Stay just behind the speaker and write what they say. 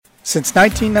Since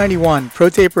 1991,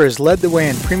 ProTaper has led the way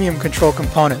in premium control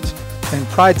components and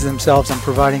prides themselves on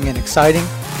providing an exciting,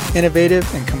 innovative,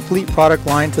 and complete product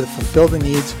line to fulfill the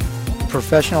needs of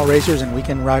professional racers and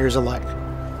weekend riders alike.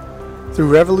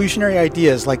 Through revolutionary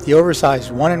ideas like the oversized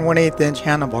 1 1/8 inch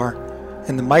handlebar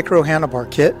and the micro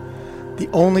handlebar kit, the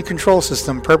only control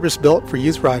system purpose-built for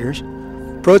youth riders,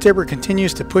 ProTaper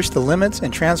continues to push the limits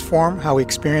and transform how we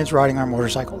experience riding our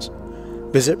motorcycles.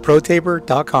 Visit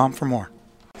protaper.com for more.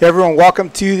 Hey everyone,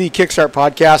 welcome to the Kickstart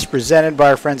Podcast presented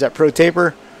by our friends at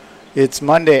ProTaper. It's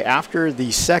Monday after the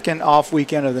second off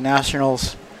weekend of the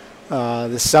Nationals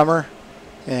this summer,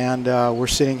 and we're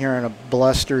sitting here in a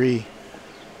blustery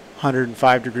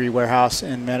 105-degree warehouse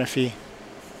in Menifee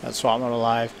at Swap Moto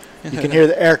Live. You can hear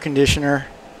the air conditioner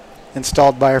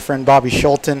installed by our friend Bobby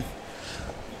Schulten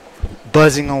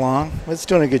buzzing along. It's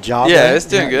doing a good job. Yeah, right? It's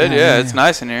doing good. Yeah, it's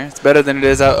nice in here. It's better than it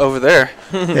is out over there.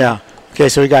 Yeah. Okay,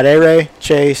 so we got A-Ray,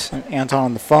 Chase, and Anton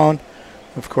on the phone.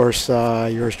 Of course,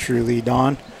 yours truly,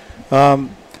 Don.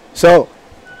 So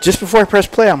just before I press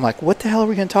play, I'm like, what the hell are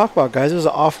we going to talk about, guys? It was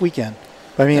an off weekend.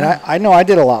 I mean, I know I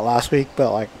did a lot last week,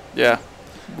 but like... Yeah.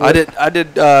 I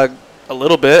did a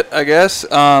little bit, I guess.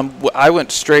 I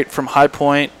went straight from High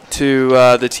Point to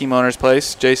the team owner's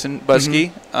place, Jason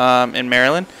Buskey, in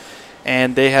Maryland.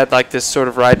 And they had like this sort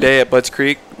of ride day at Budds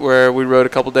Creek where we rode a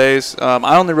couple days.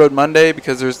 I only rode Monday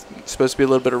because there's supposed to be a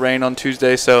little bit of rain on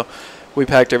Tuesday, so we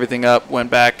packed everything up, went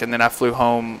back, and then I flew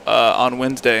home on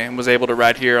Wednesday and was able to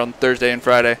ride here on Thursday and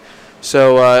Friday.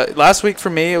 So last week for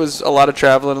me, it was a lot of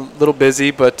traveling, a little busy,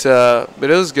 but it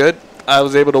was good. I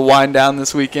was able to wind down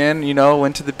this weekend,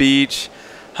 went to the beach,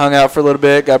 hung out for a little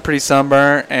bit, got pretty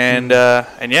sunburnt, and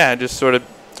yeah, just sort of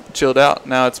chilled out.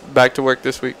 Now it's back to work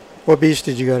this week. What beach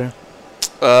did you go to?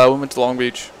 We went to Long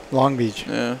Beach. Long Beach.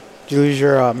 Yeah. Did you lose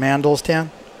your Mandels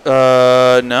tan?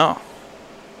 No,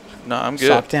 I'm good.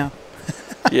 Sock tan?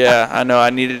 Yeah, I know. I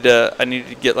needed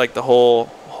to get like the whole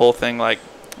thing like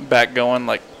back going,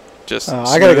 like just.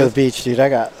 I gotta go to the beach, dude. I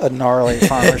got a gnarly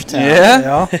farmer's tan.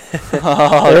 Yeah.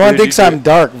 Oh, everyone thinks I'm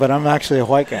dark, but I'm actually a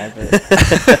white guy.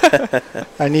 But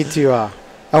I need to.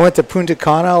 I went to Punta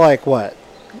Cana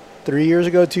 2 years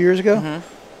ago,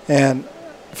 and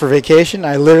for vacation,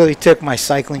 I literally took my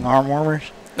cycling arm warmers.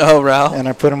 Oh, wow. And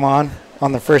I put them on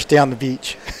the first day on the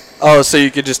beach. Oh, so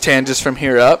you could just tan just from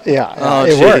here up? Yeah. Oh,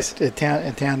 it worked. It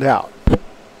tanned out.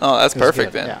 Oh, that's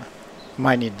perfect then. Yeah.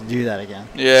 Might need to do that again.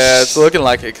 Yeah, it's looking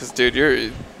like it because, dude,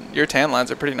 your tan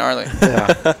lines are pretty gnarly.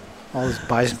 Yeah. All this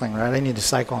bicycling, right? I need to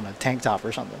cycle on a tank top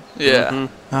or something. Yeah.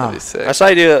 Mm-hmm. That'd be sick. I saw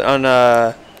you do it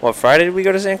on, Friday did we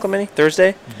go to San Clemente?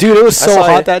 Thursday? Dude, it was so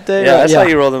hot that day. Yeah, I saw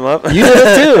you roll them up. You did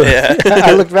it too. Yeah.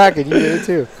 I looked back and you did it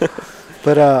too.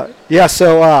 But,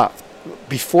 so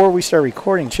before we start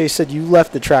recording, Chase said you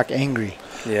left the track angry.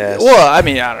 Yes. Well, I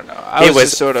mean, I don't know. I was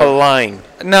just sort of flying.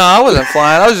 No, I wasn't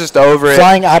flying. I was just over it.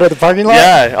 Flying out of the parking lot?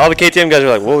 Yeah, all the KTM guys were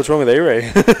like, whoa, what's wrong with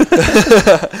A-Ray?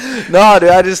 No, dude,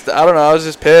 I don't know. I was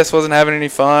just pissed. Wasn't having any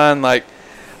fun. Like,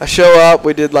 I show up.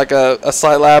 We did like a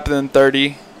slight lap and then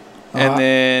 30. And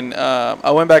then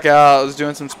I went back out. I was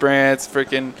doing some sprints.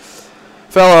 Freaking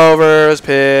fell over. Was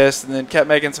pissed. And then kept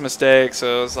making some mistakes.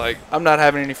 So I was like, I'm not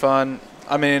having any fun.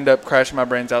 I'm going to end up crashing my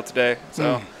brains out today.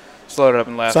 So just load it up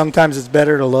and left. Sometimes it's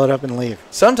better to load up and leave.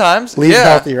 Sometimes. Leave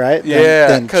healthy, right? Yeah.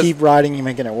 Then keep riding. You're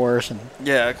making it worse.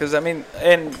 Yeah, because, I mean,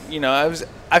 and,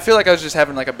 I feel like I was just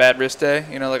having like a bad wrist day.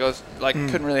 I was like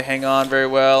couldn't really hang on very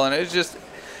well. And it was just,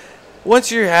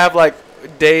 once you have like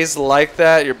days like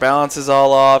that, your balance is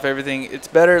all off, everything, it's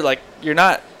better, like, you're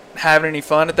not having any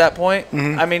fun at that point.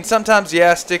 I mean, sometimes,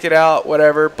 stick it out,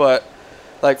 whatever, but,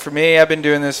 like, for me, I've been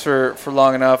doing this for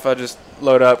long enough. I just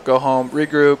load up, go home,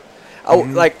 regroup.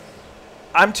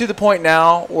 I'm to the point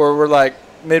now where we're, like,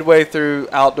 midway through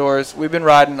outdoors. We've been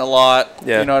riding a lot,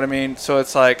 you know what I mean? So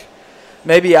it's like,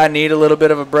 maybe I need a little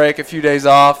bit of a break, a few days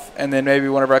off, and then maybe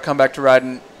whenever I come back to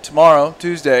riding tomorrow,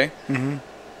 Tuesday,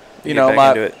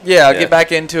 I'll get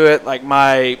back into it. Like,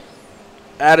 my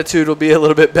attitude will be a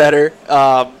little bit better.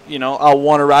 I'll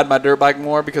want to ride my dirt bike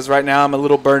more because right now I'm a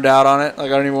little burned out on it.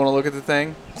 Like, I don't even want to look at the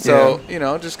thing. So,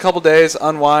 just a couple days,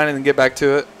 unwind, and then get back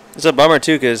to it. It's a bummer,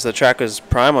 too, because the track was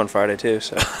prime on Friday, too.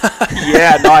 So.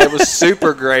 Yeah, no, it was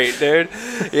super great, dude.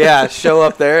 Yeah, show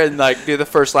up there and, like, do the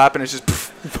first lap, and it's just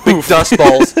big dust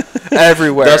balls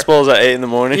everywhere. Dust balls at 8 in the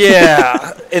morning.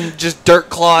 Yeah, and just dirt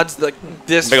clods, like,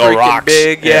 this big freaking rocks.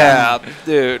 big. Yeah,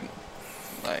 dude.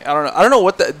 Like, I don't know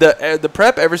what the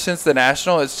prep ever since the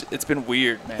National, it's been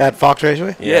weird, man. At Fox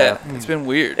Raceway? Yeah, it's been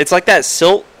weird. It's like that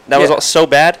silt that was so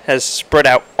bad has spread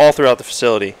out all throughout the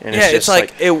facility. And it's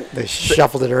like they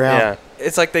shuffled it around. Yeah.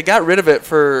 It's like they got rid of it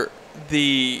for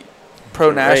the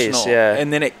Pro National, yeah.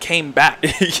 and then it came back.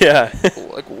 Yeah.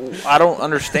 Like, I don't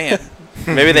understand.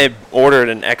 Maybe they ordered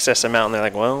an excess amount, and they're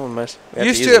like, well, we have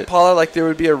Used to to use at Paula, like there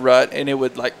would be a rut, and it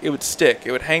would stick.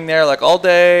 It would hang there like all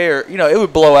day, or it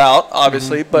would blow out,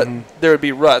 obviously, but there would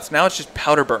be ruts. Now it's just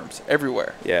powder berms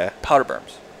everywhere. Yeah. Powder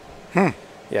berms.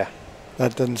 Yeah.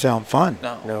 That doesn't sound fun.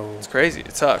 No. It's crazy.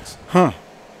 It sucks. Huh.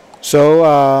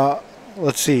 So,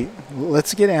 let's see.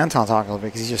 Let's get Anton talking a little bit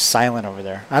because he's just silent over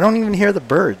there. I don't even hear the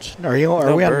birds. Are we on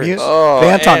birds. mute? Oh,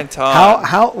 Anton.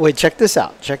 Anton. Wait, check this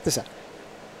out.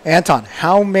 Anton,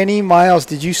 how many miles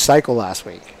did you cycle last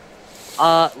week?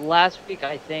 Last week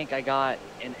I think I got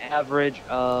an average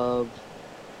of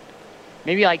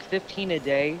maybe like 15 a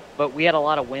day, but we had a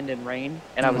lot of wind and rain,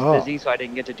 and I was busy, so I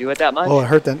didn't get to do it that much. Oh, it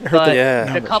hurt the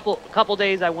Yeah. The couple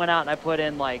days I went out and I put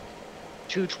in like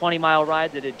 2 20-mile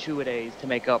rides. I did 2 a days to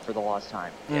make up for the lost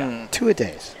time. Yeah. 2 a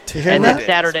days. You hear And that? then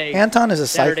Saturday, Anton is a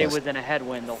Saturday cyclist. was in a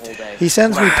headwind the whole day. He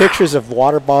sends me pictures of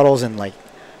water bottles and like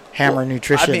Hammer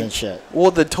Nutrition I mean, and shit.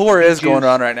 Well, the tour is going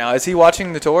on right now. Is he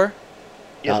watching the tour?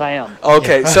 Yes, I am.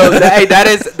 Okay, so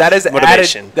that is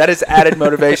Motivation. added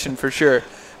motivation for sure.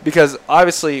 Because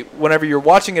obviously, whenever you're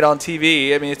watching it on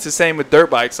TV, I mean, it's the same with dirt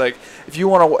bikes. Like if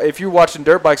you're watching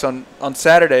dirt bikes on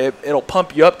Saturday, it'll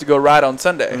pump you up to go ride on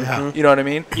Sunday. Yeah. You know what I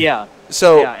mean? Yeah.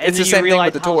 So Yeah, and it's the then same you thing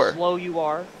realize with the how tour. slow you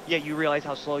are. Yeah, you realize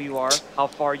how slow you are, how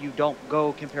far you don't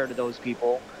go compared to those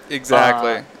people.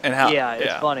 Exactly. And how? Yeah,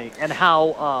 it's funny, and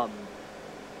how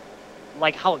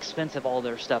how expensive all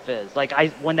their stuff is. Like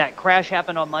when that crash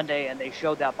happened on Monday, and they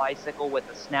showed that bicycle with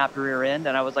the snapped rear end,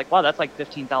 and I was like, wow, that's like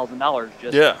 $15,000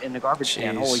 just in the garbage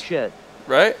can. Holy shit!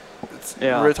 Right? It's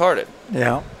retarded.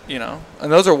 Yeah.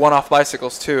 And those are one-off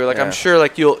bicycles too. Like I'm sure,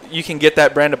 like you can get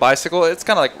that brand of bicycle. It's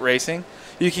kind of like racing.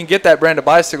 You can get that brand of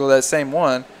bicycle, that same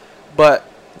one, but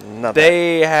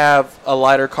they have a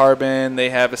lighter carbon. They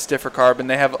have a stiffer carbon.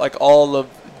 They have like all of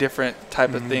different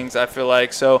type of things. I feel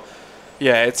like so.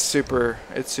 Yeah, it's super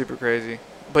crazy.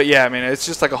 But yeah, I mean, it's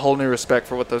just like a whole new respect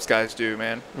for what those guys do,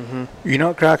 man. You know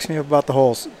what cracks me up about the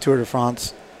whole Tour de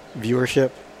France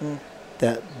viewership?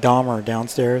 That Dahmer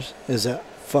downstairs is a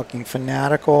fucking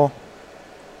fanatical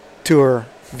tour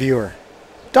viewer.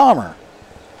 Dahmer.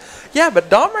 Yeah, but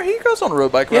Dahmer, he goes on a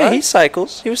road bike, right? Yeah, he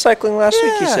cycles. He was cycling last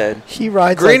week, he said. He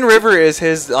rides Green River is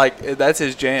his, that's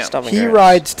his jam. He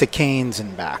rides to Canes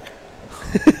and back.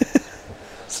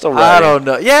 Still riding. I don't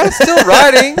know. Yeah, still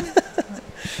riding.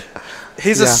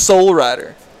 He's a soul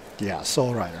rider. Yeah,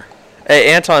 soul rider.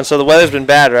 Hey, Anton, so the weather's been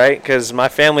bad, right? Because my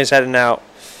family's heading out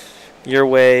your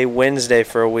way Wednesday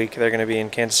for a week. They're going to be in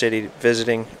Kansas City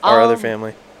visiting our other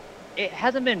family. It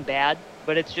hasn't been bad,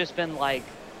 but it's just been like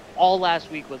all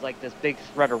last week was like this big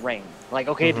threat of rain. Like,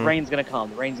 okay, the rain's going to come.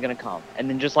 The rain's going to come. And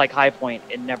then just like High Point,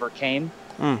 it never came.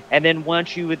 And then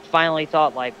once you would finally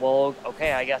thought like, well,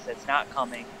 okay, I guess it's not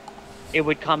coming, it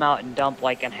would come out and dump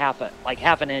like half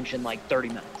an inch in like 30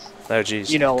 minutes. Oh,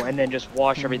 geez. And then just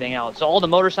wash everything out. So all the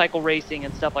motorcycle racing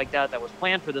and stuff like that was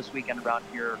planned for this weekend around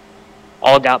here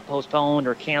all got postponed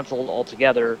or canceled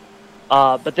altogether.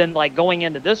 But then like going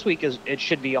into this week it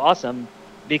should be awesome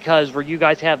because where you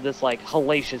guys have this like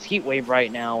hellacious heat wave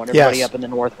right now and everybody up in the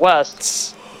Northwest,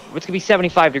 it's going to be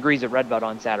 75 degrees at Red Bud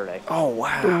on Saturday. Oh,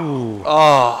 wow. Ooh.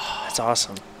 Oh, that's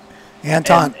awesome.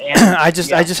 Anton, And I just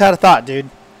had a thought, dude.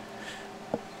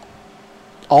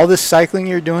 All this cycling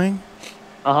you're doing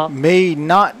may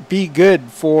not be good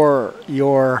for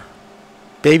your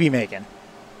baby making,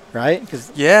 right? Cause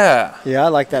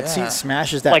like that seat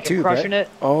smashes that like tube, crushing right? it.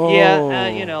 Oh,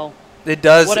 Yeah, It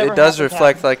does. Whatever It does happens,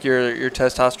 reflect happens. like your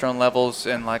testosterone levels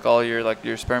and like all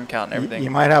your sperm count and everything. You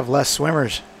might have less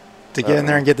swimmers to get in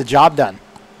there and get the job done.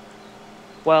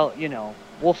 Well,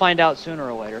 we'll find out sooner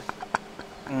or later.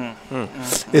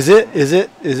 Is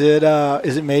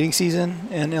it mating season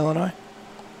in Illinois?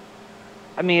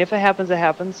 I mean, if it happens, it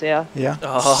happens. Yeah. Yeah.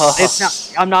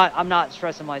 It's not. I'm not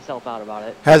stressing myself out about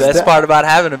it. The best part about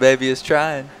having a baby is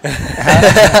trying.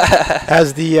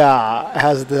 Has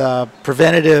the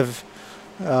preventative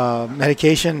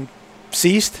medication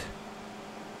ceased?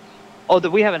 Oh,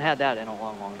 we haven't had that in a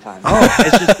long, long time.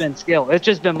 It's just been skill. It's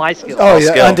just been my skill. Oh,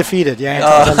 skill. yeah, undefeated.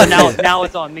 Yeah. So now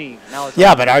it's on me.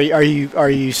 But are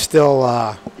you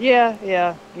still?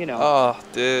 Yeah. Oh,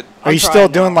 dude. Are you still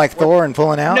doing like Thor and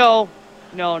pulling out? No.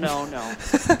 No.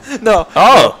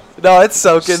 Oh. No, it's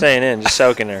soaking. Staying in, just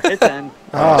soaking her. It's in.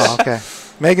 Oh, okay.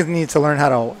 Megan needs to learn how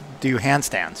to do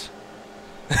handstands.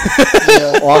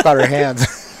 Walk on her hands.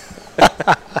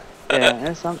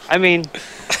 Yeah. I mean,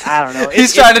 I don't know.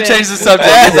 He's trying to change the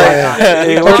subject.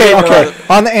 Okay.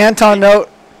 On the Anton note,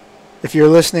 if you're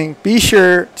listening, be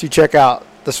sure to check out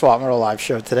the Swap Metal Live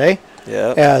show today.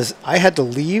 Yeah. As I had to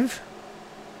leave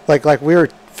Like we were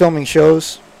filming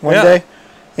shows one Yeah. day,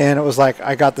 and it was like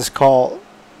I got this call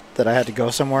that I had to go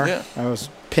somewhere. Yeah. I was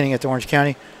pinning it to Orange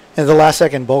County, and the last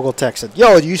second Bogle texted,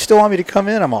 "Yo, do you still want me to come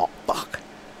in?" I'm all, "Fuck."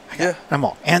 Yeah. I'm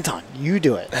all, "Anton, you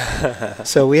do it."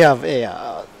 So we have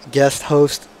a guest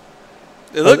host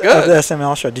It looked of the good.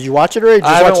 SML show. Did you watch it or just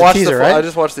I haven't watch the watched teaser, the right? I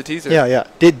just watched the teaser. Yeah, yeah.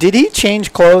 Did he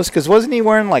change clothes? Because wasn't he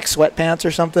wearing like sweatpants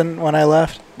or something when I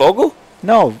left? Bogle?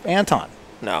 No, Anton.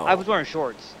 No. I was wearing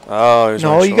shorts. Oh, he was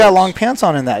No, wearing you got shorts. long pants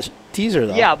on in that teaser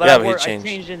though. Yeah, but Yeah, I, but he I changed.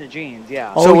 changed into jeans.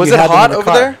 Yeah. Oh, So was you it had them in hot the over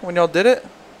car. there when y'all did it?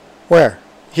 Where?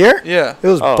 Here? Yeah. It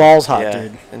was Oh, balls hot, yeah.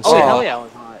 dude. Oh, Insane. hell yeah, it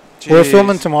was hot. We're Jeez.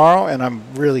 filming tomorrow, and I'm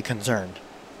really concerned.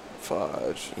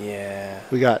 Fudge. Yeah.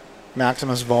 We got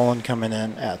Maximus Volan coming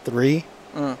in at 3.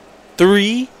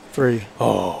 3? 3.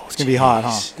 Oh, It's gonna be hot,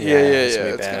 huh? Yeah, yeah, it's yeah. gonna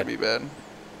be It's bad. gonna be bad.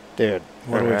 Dude,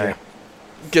 what do we do? Alright.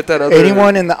 Get that other.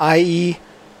 Anyone in the IE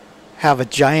have a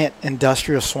giant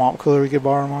industrial swamp cooler we could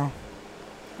borrow tomorrow?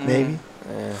 Mm, Maybe.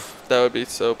 Yeah. That would be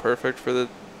so perfect for the.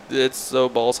 It's so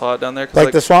balls hot down there. 'cause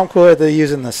Like the swamp cooler they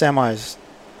use in the semis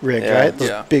rigs, Yeah. right? Those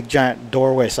Yeah. big, giant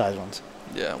doorway size ones.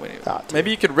 Yeah, we need. Ah, dude.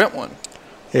 Maybe you could rent one.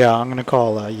 Yeah, I'm gonna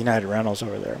call United Rentals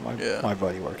over there. Yeah. My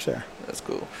buddy works there. That's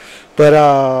cool. But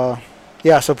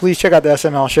yeah, so please check out the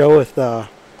SML show with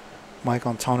Mike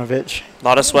Antonovich, A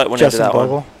lot of sweat went Justin into that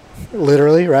Bogle.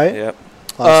 Literally, right? one. Yep.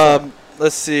 Lots of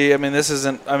Let's see. I mean, this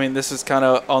isn't. I mean, this is kind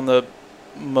of on the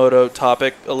moto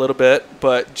topic a little bit,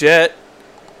 but Jet,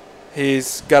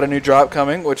 he's got a new drop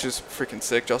coming, which is freaking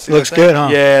sick. Y'all see Looks that thing? good, huh?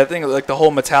 Yeah, I think like the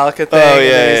whole Metallica thing. Oh, and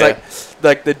yeah, then he's yeah.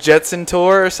 like the Jetson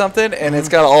tour or something, and it's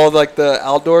got all like the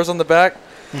outdoors on the back.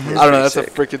 Mhm. I don't know. That's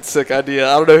Pretty a freaking sick idea.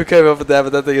 I don't know who came up with that,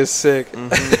 but that thing is sick.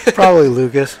 Mhm. Probably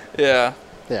Lucas. Yeah,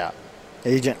 Yeah.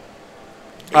 Agent.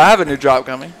 I have a new drop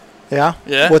coming. Yeah?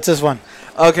 Yeah. What's this one?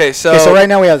 Okay, so, Okay, so right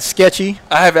now we have Sketchy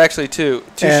I have actually two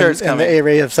and, shirts and coming. the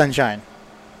A-Ray of Sunshine.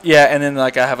 Yeah, and then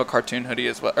like I have a cartoon hoodie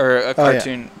as well, or a Oh, yeah.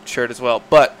 cartoon shirt as well.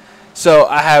 But so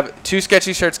I have two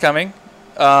sketchy shirts coming.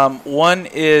 One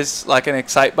is like an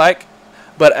Excite bike,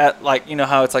 but at like you know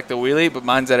how it's like the wheelie, but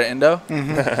mine's at an endo,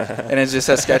 Mm-hmm. and it just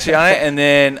says sketchy on it. And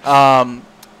then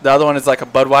the other one is like a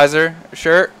Budweiser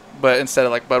shirt, but instead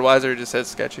of like Budweiser, it just says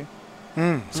sketchy.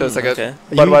 So it's like okay.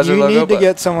 a Budweiser you logo. need to but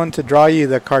get someone to draw you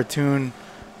the cartoon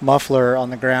muffler on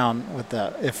the ground with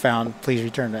the "If found, please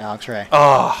return to Alex Ray."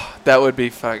 oh, that would be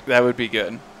that would be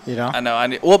good. You know, I know. I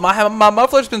need. Well, my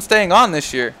muffler's been staying on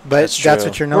this year. but That's that's true.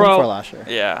 what you're known Bro. for last year.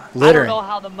 Yeah. I Littering. don't know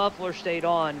how the muffler stayed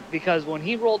on because when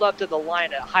he rolled up to the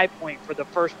line at High Point for the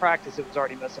first practice, it was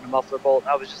already missing a muffler bolt.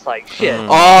 I was just like, shit. Mm.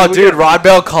 Oh, We dude, got- Rod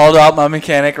Bell called out my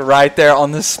mechanic right there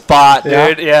on the spot, Yeah?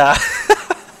 dude. Yeah.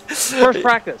 First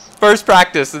practice. First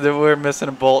practice, and then we were missing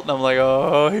a bolt, and I'm like,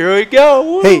 oh, here we go.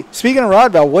 Woo. Hey, speaking of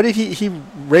Rod Bell, what did he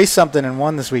raced something and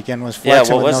won this weekend? Was Yeah,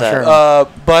 flexing what with was no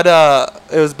that? shirt.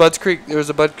 It was Bud's Creek. There was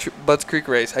a Bud's Creek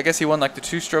race. I guess he won like the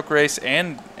 2-stroke race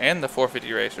and the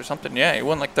 450 race or something. Yeah, he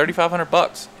won like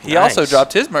 $3,500. He also Nice.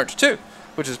 dropped his merch too,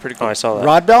 which is pretty Oh, cool. I saw that.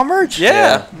 Rod Bell merch? Yeah,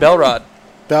 Yeah. Bell Rod.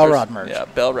 Bell Rod merch. Yeah,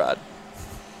 Bell Rod.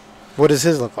 What does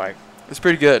his look like? It's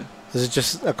pretty good. Is it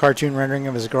just a cartoon rendering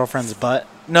of his girlfriend's butt?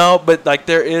 No, but like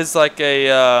there is like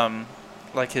a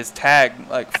like his tag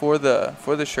like for the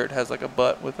shirt has like a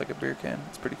butt with like a beer can.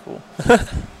 It's pretty cool. I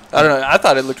don't know. I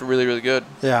thought it looked really really good.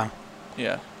 Yeah.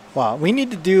 Yeah. Wow. We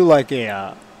need to do like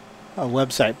a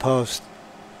website post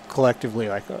collectively,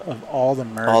 like of all the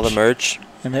merch. All the merch.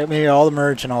 And maybe all the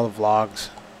merch and all the vlogs,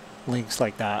 links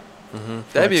like that. Mm-hmm.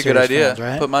 That'd be a good serious idea. fans,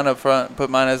 right? Put mine up front. Put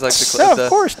mine as like the. Yeah, of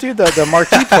course, dude. The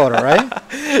marquee photo,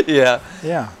 right? Yeah.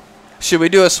 Yeah. Should we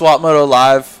do a Swap Moto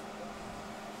Live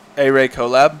A-Ray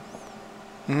collab?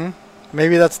 Hmm.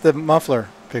 Maybe that's the muffler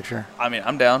picture. I mean,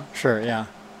 I'm down. Sure. Yeah.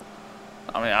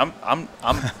 I mean, I'm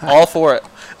all for it.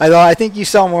 I think you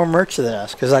sell more merch than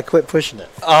us because I quit pushing it.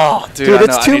 Oh, dude, Dude, I know,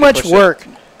 it's I too need to much push it. work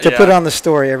to Yeah. put on the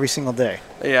story every single day.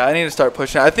 Yeah, I need to start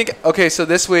pushing. I think okay. So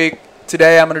this week,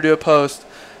 today, I'm gonna do a post.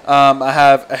 I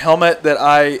have a helmet that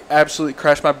I absolutely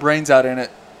crashed my brains out in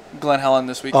at Glen Helen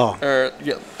this week, Oh. or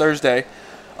yeah, Thursday.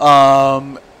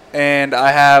 And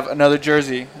I have another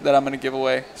jersey that I'm gonna give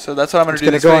away. So that's what I'm gonna It's do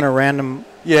going to this go week. in a random.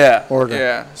 Yeah. order.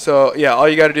 Yeah. So yeah, all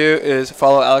you got to do is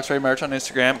follow Alex Ray Merch on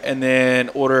Instagram, and then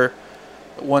order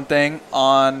one thing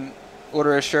on.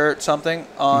 Order a shirt, something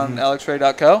on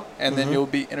alexray.co, and then you'll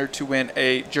be entered to win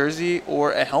a jersey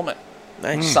or a helmet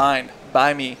Nice. signed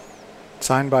by me.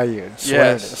 Signed by you.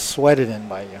 Yes. Sweated in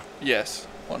by you. Yes,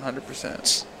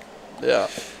 100%. Yeah.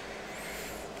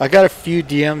 I got a few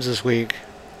DMs this week,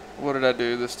 What did I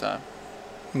do this time?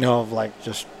 you know, of like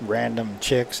just random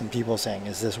chicks and people saying,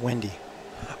 "Is this Wendy?"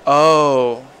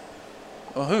 Oh.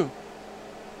 Well, who?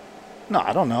 No,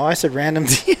 I don't know. I said random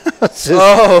DMs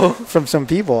Oh. from some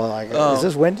people. Like, Oh. is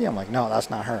this Wendy? I'm like, no, that's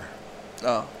not her.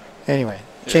 Oh. Anyway,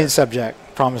 Yeah. change the subject.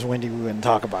 Promised Wendy we wouldn't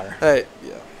talk about her. Hey.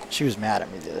 Yeah. She was mad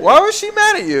at me the other Why day. was she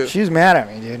mad at you? She was mad at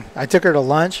me, dude. I took her to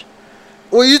lunch.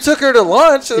 Well, you took her to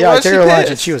lunch. And Yeah, why I was took she her to lunch, and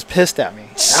pissed? she was pissed at me.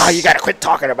 Oh, you got to quit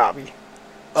talking about me. See,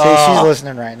 Oh. she's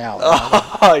listening right now.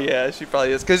 Oh, yeah, she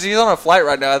probably is. Because she's on a flight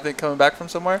right now, I think, coming back from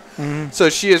somewhere. Mhm. So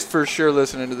she is for sure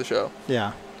listening to the show.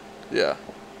 Yeah. Yeah.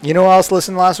 You know what else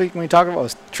listened last week when we talked about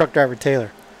was truck driver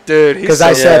Taylor. Dude, he's Because so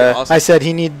I said awesome. I said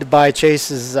he needed to buy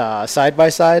Chase's side by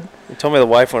side. You told me the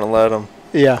wife wouldn't let him.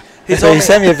 Yeah. He So told he me-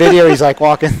 sent me a video. He's like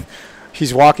walking.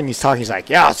 He's walking. He's talking. He's like,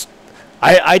 yeah.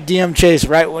 I DM'd Chase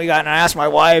right when we got, and I asked my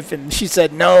wife, and she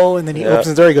said no. And then he Yeah. opens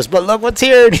the door. He goes, but look what's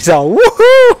here. And he's all,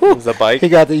 woohoo. The bike. He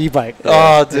got the e-bike.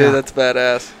 Oh, dude, Yeah. that's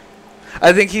badass.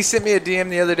 I think he sent me a DM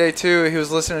the other day, too. He was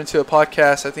listening to a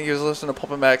podcast. I think he was listening to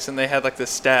Pulp Max, and they had, like,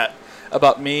 this stat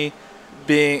about me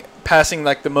passing,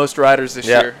 like, the most riders this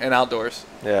Yeah. year in outdoors.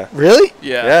 Yeah. Really?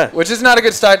 Yeah. Yeah. Which is not a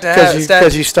good start to have.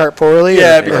 Because you start poorly?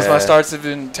 Yeah, or- because Yeah. my starts have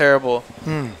been terrible.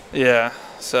 Hmm. Yeah.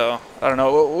 So, I don't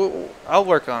know. I'll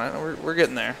work on it. We're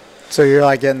getting there. So you're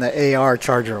like getting the AR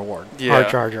Charger Award. Yeah. Hard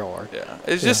Charger Award. Yeah.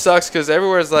 It just sucks because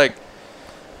everywhere's like.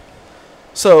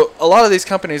 So, a lot of these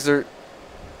companies,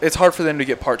 it's hard for them to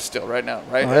get parts still right now,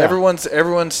 right? Oh, yeah.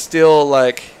 Everyone's still,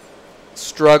 like,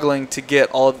 struggling to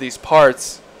get all of these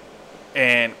parts,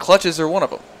 and clutches are one of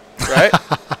them, right?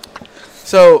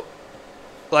 So,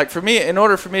 like, for me, in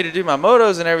order for me to do my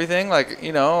motos and everything, like,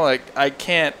 you know, like, I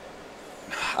don't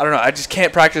know, I just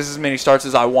can't practice as many starts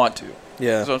as I want to.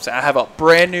 Yeah. That's what I'm saying. I have a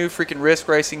brand new freaking Risk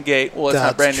Racing gate. Well, it's not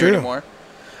That's brand true. new anymore.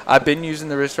 I've been using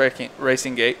the Risk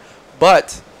Racing gate,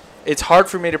 but it's hard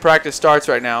for me to practice starts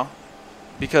right now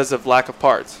because of lack of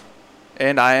parts.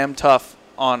 And I am tough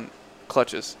on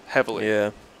clutches heavily.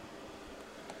 Yeah.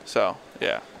 So,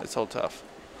 yeah, it's all tough.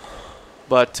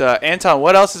 But, Anton,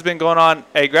 what else has been going on?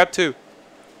 Hey, grab 2.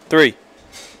 3.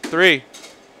 3.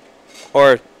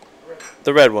 Or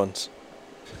the red ones.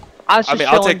 I I mean,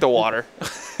 I'll take the water.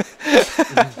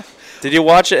 Did you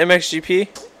watch it MXGP,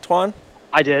 Twan?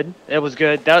 I did. It was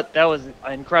good. That was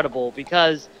incredible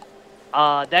because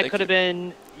that Thank could have you.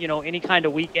 been, you know, any kind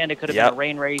of weekend. It could have Yep. been a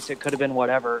rain race. It could have been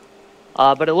whatever.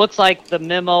 But it looks like the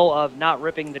memo of not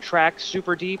ripping the track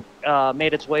super deep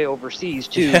made its way overseas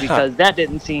too, Yeah. because that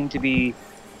didn't seem to be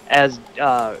as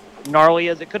gnarly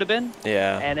as it could have been,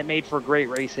 Yeah. and it made for great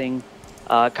racing.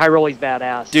 Cairoli's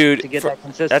badass, Dude, to get for- that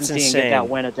consistency and get insane. that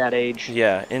win at that age.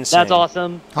 Yeah, insane. That's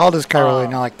awesome. How old is Cairoli Uh,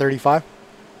 now? Like 35?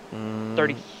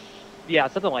 30, yeah,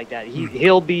 something like that.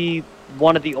 He'll be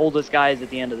one of the oldest guys at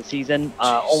the end of the season.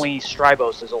 Only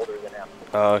Strybos is older than him.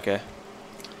 Oh, okay.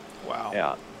 Wow.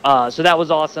 Yeah. So that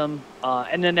was awesome.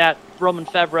 And then that Roman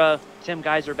Febvre Tim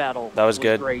Geiser battle. That was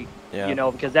good. Great. Yeah. You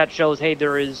know, because that shows, hey,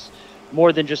 there is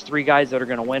more than just 3 guys that are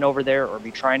going to win over there or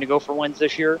be trying to go for wins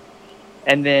this year.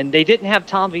 And then they didn't have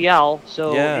Tom Vial,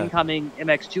 so Yeah. incoming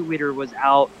MX2 leader was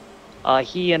out.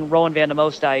 He and Rowan van der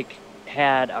Moosdijk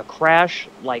had a crash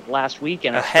like last week,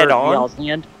 and A it hurt head-on? Vial's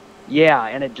hand. Yeah,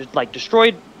 and it just like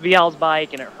destroyed Vial's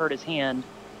bike, and it hurt his hand.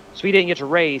 So he didn't get to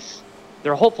race.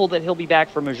 They're hopeful that he'll be back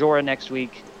for Majora next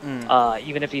week,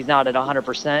 even if he's not at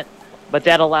 100%. But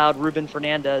that allowed Ruben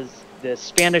Fernandez, the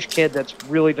Spanish kid that's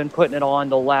really been putting it on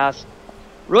the last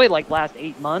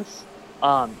 8 months.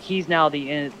 He's now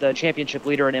the championship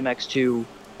leader in MX2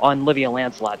 on Livia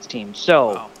Lancelot's team.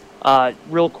 So,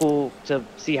 real cool to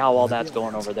see how all that's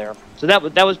going over there. So that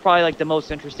was probably like the most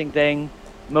interesting thing.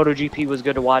 MotoGP was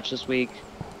good to watch this week.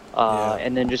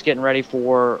 And then just getting ready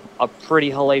for a pretty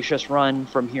hellacious run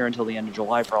from here until the end of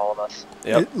July for all of us.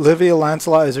 Yep. Livia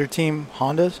Lancelot, is her team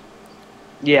Hondas?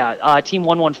 Yeah, Team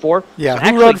 114. Yeah, So who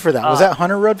actually, rode for that? Was that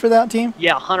Hunter rode for that team?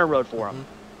 Yeah, Hunter rode for him.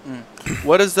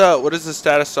 What is the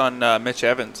status on Mitch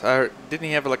Evans? Didn't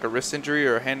he have like a wrist injury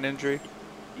or a hand injury?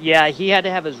 Yeah, he had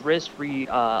to have his wrist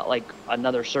like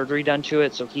another surgery done to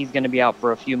it, so he's going to be out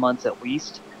for a few months at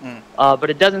least. But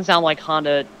it doesn't sound like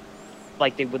Honda,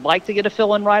 like they would like to get a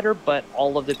fill-in rider, but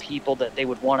all of the people that they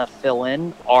would want to fill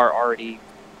in are already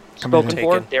spoken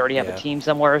for. Taken. They already have Yeah. a team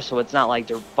somewhere, so it's not like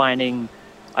they're finding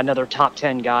another top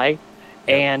 10 guy.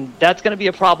 And that's going to be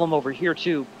a problem over here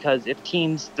too, because if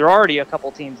there are already a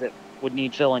couple teams that would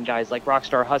need fill-in guys like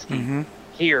Rockstar Husky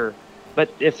here, but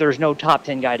if there's no top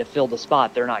 10 guy to fill the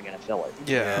spot, they're not going to fill it.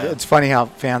 Yeah. It's funny how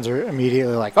fans are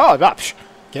immediately like, oh,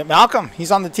 get Malcolm.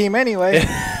 He's on the team anyway.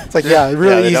 It's like, yeah,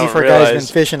 really they easy don't for a guy who's been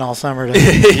realize. fishing all summer.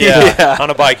 Yeah. On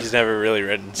a bike, he's never really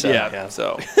ridden. So, yeah.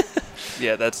 So,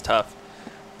 yeah, that's tough.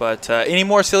 But any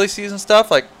more silly season stuff?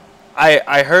 Like,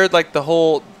 I heard like the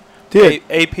whole Dude.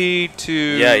 AP to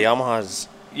Yeah, Yamaha's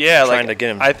Yeah, trying to get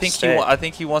him. I to think stay. I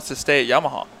think he wants to stay at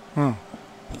Yamaha. Yeah.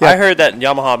 I heard that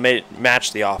Yamaha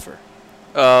matched the offer.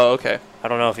 Oh, okay. I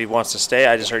don't know if he wants to stay.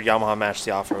 I just heard Yamaha matched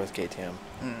the offer with KTM.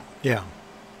 Yeah.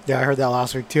 Yeah, I heard that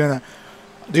last week too. And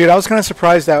dude, I was kind of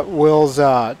surprised that Will's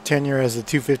tenure as the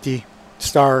 250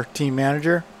 star team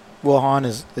manager, Will Hahn,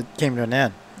 it came to an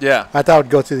end. Yeah. I thought it would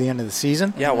go through the end of the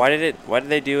season. Yeah, why did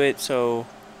they do it so?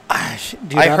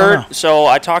 Dude, I don't heard. know. So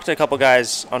I talked to a couple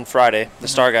guys on Friday, the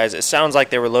Star guys. It sounds like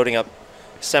they were loading up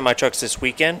semi trucks this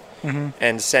weekend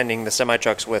and sending the semi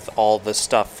trucks with all the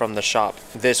stuff from the shop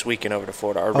this weekend over to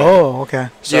Florida already. Oh, okay.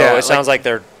 So Yeah, it sounds like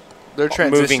they're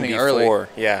transitioning moving early. before.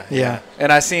 Yeah. Yeah.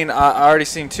 And I already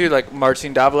seen too, like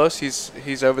Martin Davalos.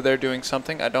 He's over there doing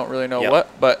something. I don't really know Yep.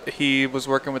 what, but he was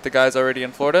working with the guys already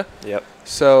in Florida. Yep.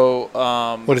 So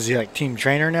What is he, like team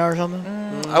trainer now or something?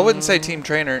 I wouldn't say team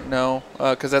trainer, no,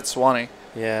 because that's Swanee.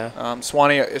 Yeah.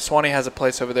 Swanee has a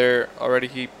place over there already.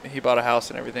 He bought a house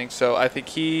and everything. So I think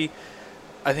he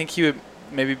would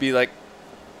maybe be like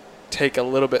take a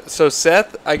little bit. So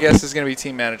Seth, I guess, is going to be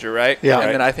team manager, right? Yeah. And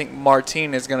Right. then I think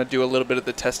Martin is going to do a little bit of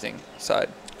the testing side.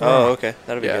 Oh, okay.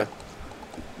 That'll be Yeah. good.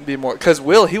 Be more because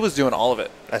Will, he was doing all of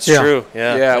it. That's Yeah. true.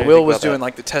 Yeah. I Yeah, didn't Will think was about doing that.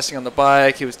 like the testing on the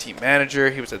bike. He was team manager.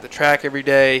 He was at the track every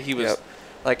day. He was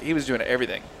Yep. he was doing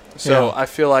everything. So Yeah. I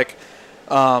feel like,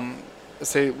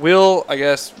 say Will, I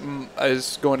guess,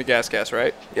 is going to Gas,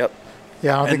 right? Yep.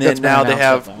 Yeah, I don't And think then that's been now they announced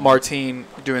have yet, though. Martin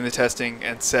doing the testing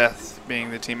and Seth being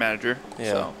the team manager. Yeah.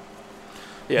 So,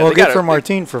 yeah. Well, they good gotta- for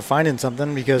Martin for finding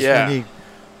something because Yeah.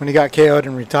 when he got KO'd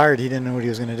and retired, he didn't know what he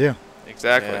was going to do.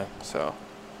 Exactly. Yeah. So,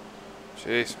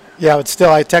 jeez. Yeah, but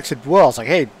still, I texted Will. I was like,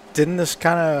 hey, didn't this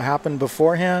kind of happen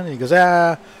beforehand? And he goes,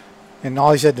 ah. And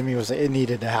all he said to me was that it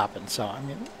needed to happen. So, I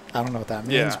mean, I don't know what that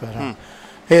means. Yeah. But,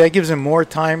 hey, that gives him more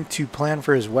time to plan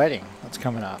for his wedding that's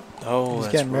coming up. Oh, He's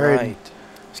that's getting married. right.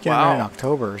 He's getting married in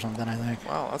October or something, I think.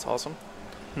 Wow, that's awesome.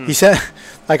 He said,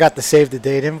 I got the save the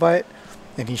date invite,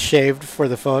 and he shaved for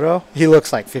the photo. He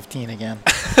looks like 15 again.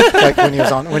 Like when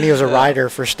he was a rider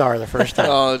for Star the first time.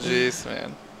 Oh, jeez,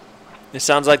 man. It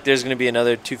sounds like there's going to be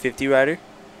another 250 rider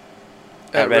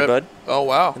at Redbud Oh,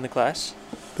 wow. in the class.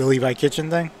 The Levi Kitchen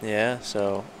thing. Yeah,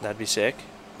 so that'd be sick.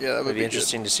 Yeah, that It'd would be be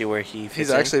interesting to see where he fits He's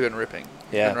in. actually been ripping.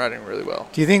 He's Yeah. been riding really well.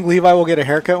 Do you think Levi will get a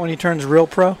haircut when he turns real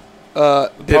pro?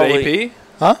 Did Probably- AP?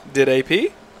 Huh? Did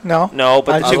AP? No. No,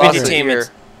 but I the just 250 lost it team, here. it's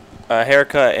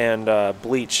haircut and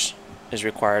bleach is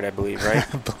required, I believe, right?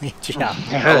 Bleach, yeah.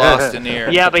 I lost an ear.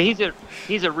 Yeah, but he's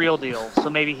a real deal, so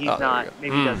maybe he's Oh, there not. you go.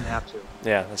 Maybe he doesn't have to.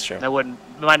 Yeah, that's true. That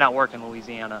might not work in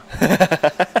Louisiana.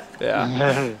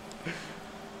 Yeah.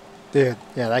 Dude,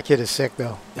 yeah, that kid is sick,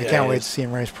 though. I Yeah, can't he wait is. to see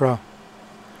him race pro.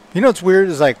 You know what's weird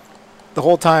is, like, the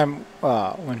whole time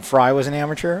when Fry was an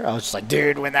amateur, I was just like,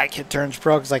 dude, when that kid turns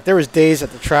pro, because, like, there was days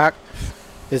at the track,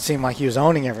 it seemed like he was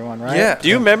owning everyone, right? Yeah. Do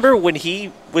you remember when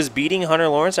he was beating Hunter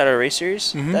Lawrence at our race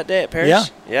series Mhm. that day at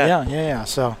Paris? Yeah. Yeah.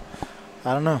 So,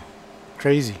 I don't know.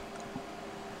 Crazy.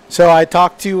 So, I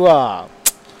talked to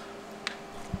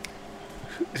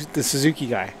the Suzuki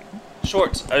guy.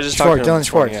 Schwartz. I was just Schwartz, talking to him Dylan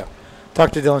this morning, Schwartz.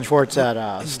 Talked to Dylan Schwartz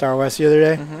at Star West the other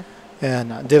day, Mhm.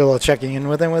 and did a little checking in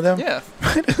with him. Yeah.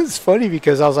 It was funny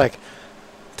because I was like,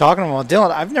 talking to him, well,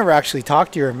 Dylan, I've never actually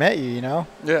talked to you or met you, you know?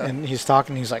 Yeah. And he's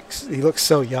talking, he's like, he looks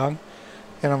so young.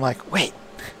 And I'm like, wait,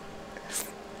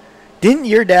 didn't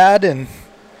your dad and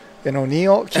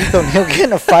O'Neill, Keith O'Neill get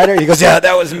in a fight? He goes, yeah,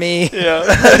 that was me. Yeah.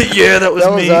 Yeah, that was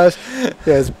that me. was us.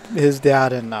 Yeah, his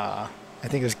dad and I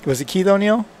think was it Keith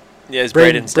O'Neill? Yeah, it's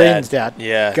Braden's dad.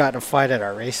 Yeah. Got in a fight at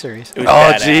our race series. It was Oh,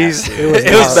 badass, jeez. dude.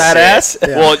 It was badass?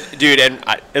 Yeah. Well, dude, and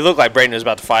it looked like Braden was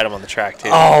about to fight him on the track, too.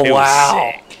 Oh, It was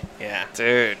wow. sick. Yeah.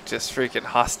 Dude, just freaking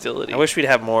hostility. I wish we'd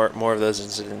have more of those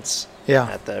incidents Yeah.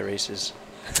 at the races.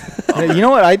 You know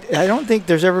what? I don't think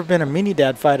there's ever been a mini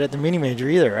dad fight at the mini major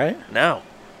either, right? No.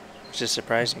 It's just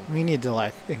surprising. We need to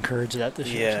like encourage that this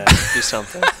year. Yeah, do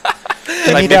something.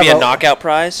 We Like need to maybe have a knockout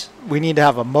prize? We need to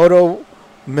have a Moto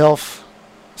MILF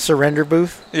surrender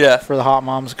booth Yeah. for the hot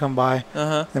moms to come by.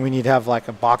 Uh-huh. Then we need to have like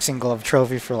a boxing glove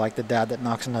trophy for like the dad that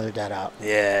knocks another dad out.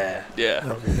 Yeah. Yeah.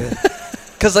 That would be good.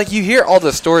 Because like you hear all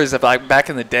the stories of like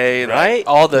back in the day, like, Right?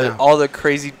 all the Yeah. all the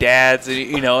crazy dads, and,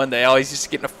 you know, and they always used to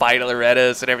get in a fight at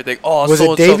Loretta's and everything. Oh, Was it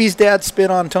so-and-so- Davey's dad spit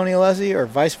on Tony Alessi or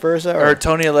vice versa? or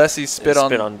Tony Alessi spit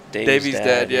on Davey's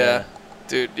dad? dad, Yeah.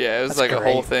 Dude, yeah, it was That's like a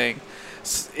whole great.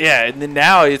 thing. Yeah, and then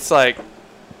now it's like,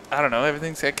 I don't know,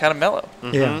 everything's kind of mellow.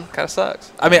 Yeah. Kind of sucks.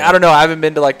 I mean, I don't know. I haven't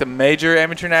been to like the major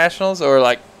amateur nationals, or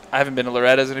like I haven't been to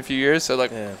Loretta's in a few years. So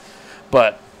like, Yeah.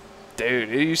 but dude,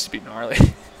 it used to be gnarly.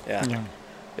 Yeah. Yeah.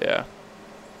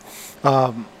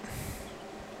 Yeah.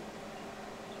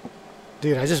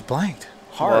 Dude, I just blanked.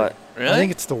 hard. What? Really? I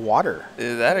think it's the water.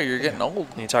 Is that or you're getting old?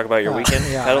 Can you talk about your weekend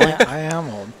Yeah, pedaling? I am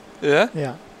old. Yeah.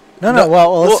 Yeah. No.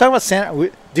 Well, let's talk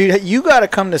about dude, you got to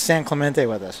come to San Clemente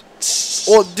with us.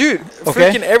 Well, dude,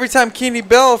 Okay. freaking every time Kenny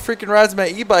Bell freaking rides my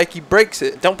e-bike, he breaks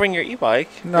it. Don't bring your e-bike.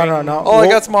 No. All I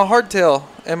got's my hardtail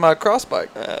and my cross bike.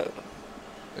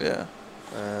 Yeah.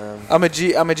 I'm a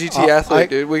GT athlete,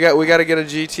 dude. We got to get a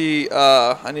GT.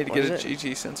 I need to get a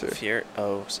GT sensor.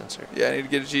 Sensor. Yeah, I need to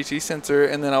get a GT sensor,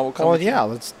 and then I will come. Well, yeah,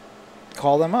 let's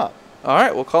call them up. All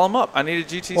right, we'll call him up. I need a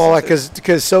GT Well, sensor.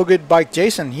 because So Good Bike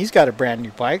Jason, he's got a brand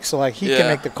new bike, so like he can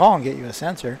make the call and get you a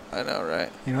sensor. I know, right?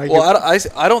 You know. Well,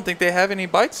 I don't think they have any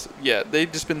bikes yet.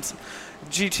 They've just been.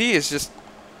 GT is just.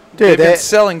 Dude, they've been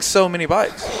selling so many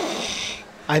bikes.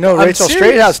 I know I'm Rachel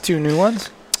Strait has 2 new ones.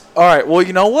 All right. Well,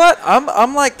 you know what?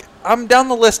 I'm down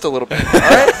the list a little bit. All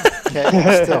right.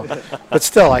 Okay, but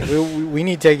still, like we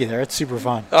need to take you there. It's super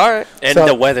fun. All right. And So-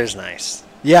 the weather's nice.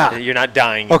 Yeah. You're not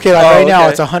dying. Okay, like right now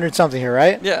okay. it's 100 something here,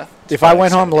 right? Yeah. If I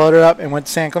went home, loaded up, and went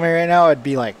to San Clemente right now, it'd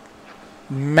be like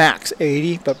max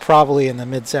 80, but probably in the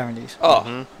mid 70s.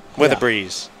 Oh, With Yeah. a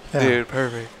breeze. Yeah. dude,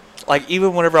 perfect. Like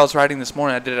even whenever I was riding this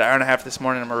morning, I did an hour and a half this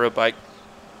morning on my road bike.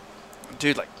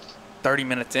 Dude, like 30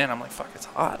 minutes in, I'm like, fuck, it's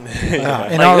hot. Yeah.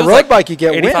 And Like, on it a was road like bike, you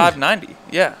get 85, wind. 90.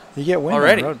 Yeah. You get wind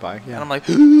already. on a road bike. Yeah. And I'm like,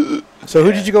 So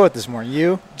who did you go with this morning?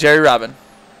 You, Jerry Robin.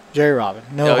 Jerry Robin.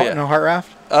 No, Oh, yeah. no Heart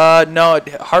Raft. No,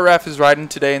 Heart Raft is riding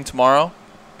today and tomorrow,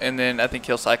 and then I think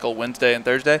he'll cycle Wednesday and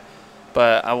Thursday.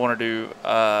 But I want to do.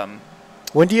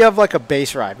 When do you have like a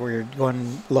base ride where you're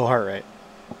going low heart rate?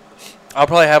 I'll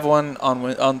probably have one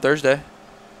on Thursday.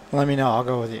 Let me know. I'll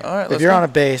go with you. All right, if let's you're go. on a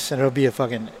base, and it'll be a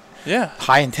fucking Yeah.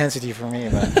 high intensity for me.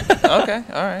 But Okay.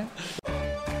 All right.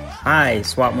 Hi,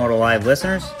 Swap Moto Live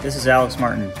listeners. This is Alex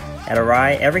Martin. At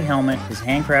Arai, every helmet is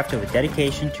handcrafted with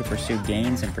dedication to pursue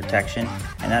gains and protection,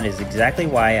 and that is exactly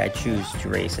why I choose to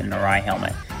race in an Arai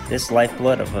helmet. This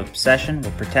lifeblood of obsession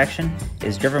with protection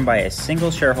is driven by a single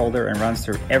shareholder and runs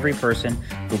through every person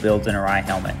who builds an Arai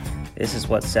helmet. This is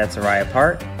what sets Arai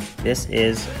apart. This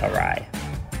is Arai.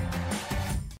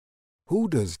 Who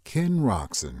does Ken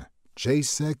Roxon, Chase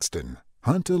Sexton,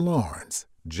 Hunter Lawrence,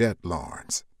 Jet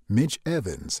Lawrence, Mitch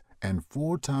Evans, and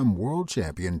 4-time world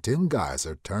champion Tim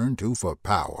Geiser turn to for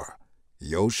power?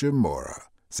 Yoshimura,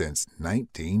 since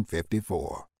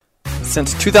 1954.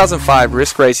 Since 2005,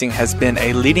 Risk Racing has been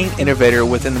a leading innovator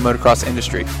within the motocross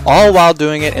industry, all while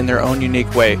doing it in their own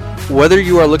unique way. Whether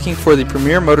you are looking for the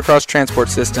premier motocross transport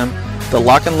system, the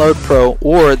Lock and Load Pro,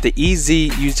 or the EZ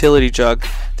utility jug,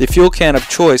 the fuel can of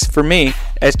choice for me,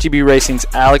 SGB Racing's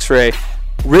Alex Ray,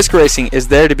 Risk Racing is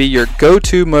there to be your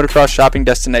go-to motocross shopping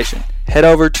destination. Head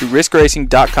over to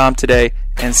riskracing.com today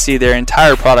and see their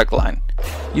entire product line.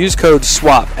 Use code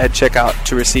SWAP at checkout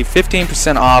to receive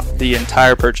 15% off the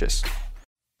entire purchase.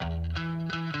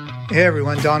 hey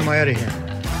everyone, Don Maeda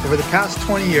here. Over the past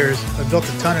 20 years, I've built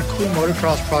a ton of cool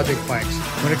motocross project bikes.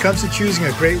 When it comes to choosing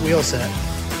a great wheel set,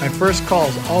 my first call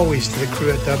is always to the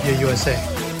crew at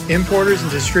WUSA. Importers and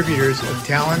distributors of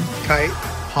Talon, Kite,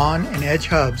 Hahn, and Edge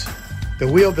hubs, the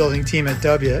wheel building team at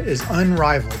W is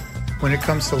unrivaled when it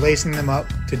comes to lacing them up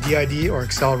to DID or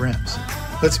Excel rims.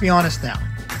 Let's be honest now.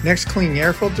 Next to cleaning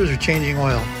air filters or changing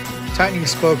oil, tightening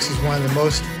spokes is one of the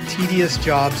most tedious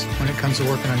jobs when it comes to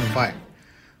working on your bike.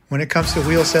 When it comes to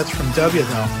wheel sets from W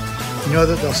though, you know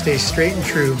that they'll stay straight and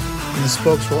true and the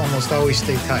spokes will almost always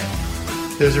stay tight.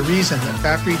 There's a reason that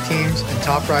factory teams and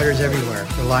top riders everywhere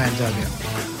rely on W.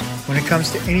 When it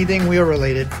comes to anything wheel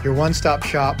related, your one-stop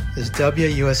shop is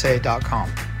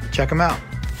WUSA.com. Check them out.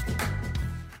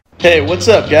 Hey, what's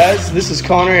up guys? This is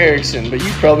Connor Erickson, but you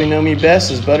probably know me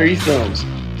best as Buttery Films.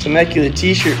 Temecula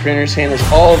T-shirt printers handles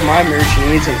all of my merch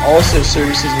needs and also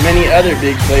services many other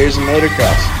big players in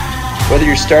motocross. Whether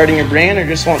you're starting a brand or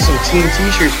just want some team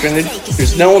T-shirts printed,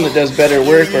 there's no one that does better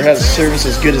work or has a service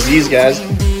as good as these guys.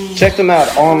 Check them out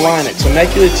online at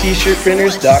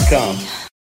TemeculaT-shirtprinters.com.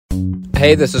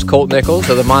 Hey, this is Colt Nichols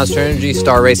of the Monster Energy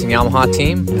Star Racing Yamaha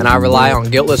team, and I rely on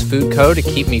Guiltless Food Co. to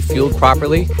keep me fueled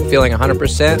properly, feeling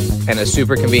 100%, and is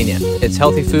super convenient. It's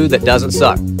healthy food that doesn't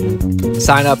suck.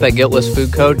 Sign up at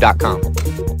guiltlessfoodco.com.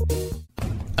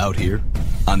 Out here,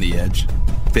 on the edge,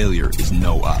 failure is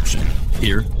no option.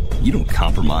 Here, you don't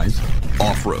compromise.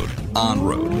 Off-road,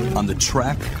 on-road, on the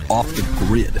track, off the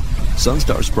grid.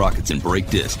 Sunstar sprockets and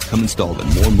brake discs come installed in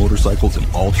more motorcycles and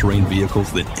all-terrain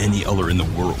vehicles than any other in the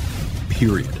world.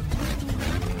 Period.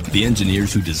 The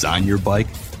engineers who design your bike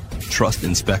trust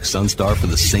and spec Sunstar for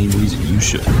the same reason you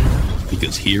should.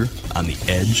 Because here, on the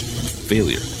edge,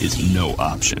 failure is no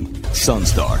option.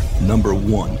 Sunstar,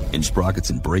 #1 in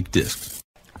sprockets and brake discs.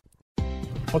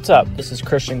 What's up? This is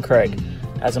Christian Craig.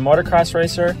 As a motocross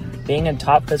racer, Being in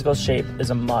top physical shape is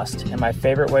a must, and my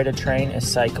favorite way to train is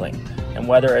cycling. And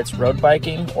whether it's road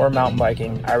biking or mountain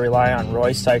biking, I rely on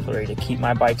Roy Cyclery to keep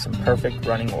my bikes in perfect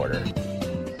running order.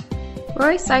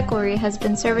 Roy Cyclery has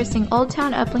been servicing Old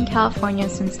Town Upland, California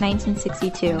since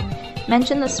 1962.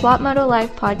 Mention the Swap Moto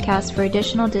Live podcast for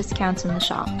additional discounts in the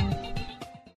shop.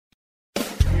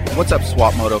 What's up,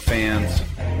 Swap Moto fans?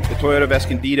 The Toyota of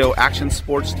Escondido Action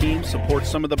Sports team supports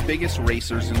some of the biggest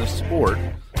racers in the sport,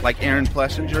 like Aaron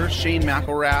Plessinger, Shane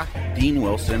McElrath, Dean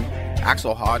Wilson,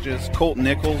 Axel Hodges, Colt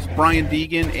Nichols, Brian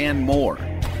Deegan, and more.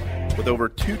 With over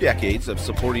 2 decades of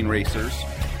supporting racers,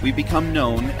 we've become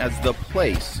known as the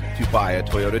place to buy a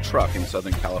Toyota truck in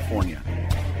Southern California.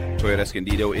 Toyota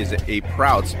Escondido is a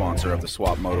proud sponsor of the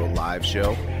Swap Moto Live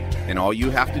show, and all you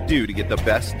have to do to get the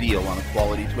best deal on a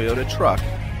quality Toyota truck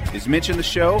is mention the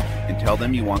show and tell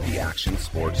them you want the Action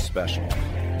Sports Special.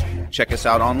 Check us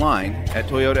out online at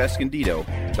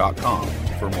toyotaescondido.com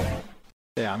for more.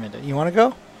 Yeah, I mean, you want to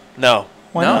go? No.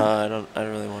 Why no, not? I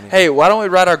don't really want to. Hey, why don't we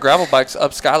ride our gravel bikes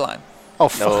up Skyline? Oh,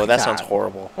 No, fuck that sounds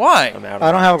horrible. Why? I'm out I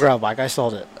of don't it. have a gravel bike. I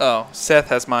sold it. Oh, Seth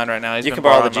has mine right now. He's You been can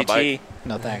borrow the borrowing my GT. bike.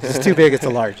 No, thanks. It's too big. It's a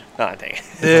large. Oh, dang it.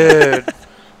 Dude.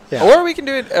 Yeah. Or we can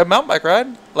do a mountain bike ride,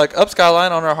 like up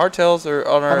Skyline on our hardtails or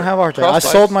on our. I don't have hardtail. cross I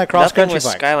sold bikes. my cross Nothing country with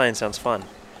bike. Skyline sounds fun.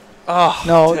 Oh,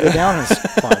 No, the down is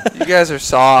fun. you guys are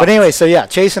soft. But anyway, so yeah,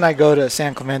 Chase and I go to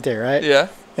San Clemente, right? Yeah.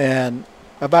 And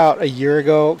about a year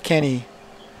ago, Kenny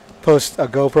posted a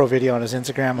GoPro video on his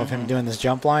Instagram of him doing this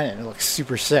jump line, and it looks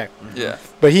super sick. Yeah.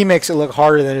 But he makes it look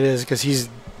harder than it is because he's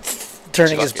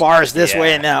turning his bars this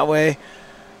way and that way.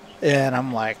 And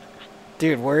I'm like,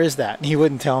 dude, where is that? And he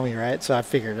wouldn't tell me, right? So I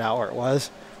figured out where it was.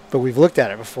 But we've looked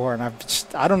at it before, and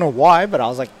I don't know why, but I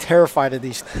was like terrified of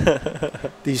these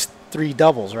these 3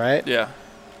 doubles, right? Yeah.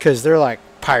 Because they're like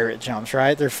pirate jumps,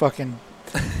 right? They're fucking.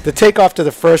 The takeoff to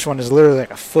the first one is literally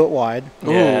like a foot wide.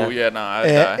 Ooh, yeah, no, I'd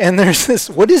die. And there's this.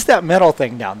 What is that metal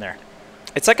thing down there?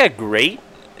 It's like a grate.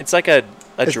 It's like a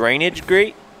drainage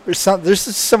grate. There's just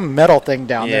some metal thing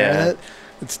down there. Yeah. And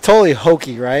it's totally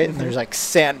hokey, right? And there's like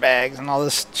sandbags and all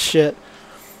this shit.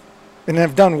 And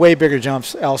I've done way bigger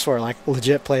jumps elsewhere, like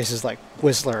legit places like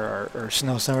Whistler or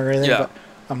Snow Summit or anything. Yeah. But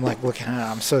I'm like looking at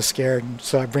it, I'm so scared. And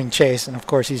so I bring Chase, and of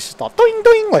course he's just all doing,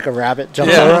 doing, like a rabbit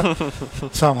jumps over.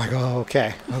 So I'm like, oh,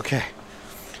 okay.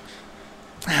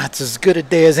 It's as good a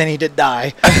day as any to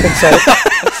die. And so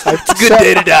It's a good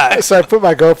day to die. So I put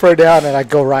my GoPro down and I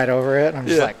go right over it. And I'm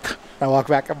just Yeah. like, I walk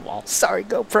back. I'm all, sorry,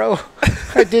 GoPro.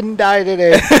 I didn't die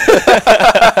today.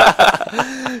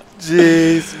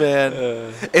 Jeez, man.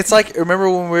 It's like, remember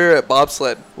when we were at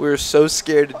bobsled? We were so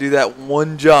scared to do that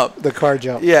one jump. The car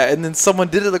jump. Yeah, and then someone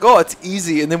did it like, oh, it's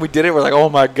easy. And then we did it. We're like, oh,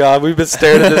 my God. We've been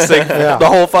staring at this thing Yeah. the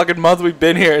whole fucking month we've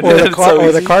been here. And Or then the it's car, so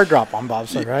or the easy. car drop on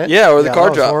bobsled, right? Yeah, or the car that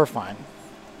was drop. horrifying.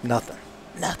 Nothing.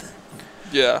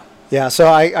 Yeah. Yeah, so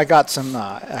I got some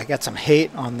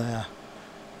hate on the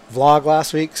vlog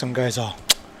last week. Some guys all,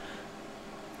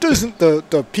 doesn't the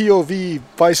POV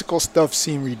bicycle stuff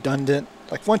seem redundant?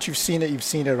 Like once you've seen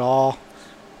it all.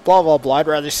 Blah blah blah. I'd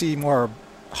rather see more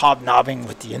hobnobbing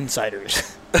with the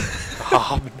insiders.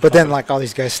 But then like all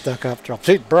these guys stuck up, dropped.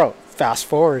 Hey, bro, fast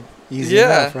forward, easy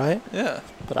enough, right? Yeah.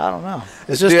 But I don't know.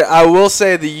 It's just Dude, I will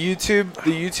say the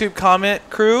YouTube comment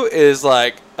crew is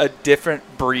like a different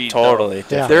breed. though. Totally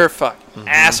different. They're fucking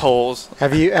assholes.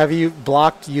 Have you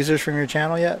blocked users from your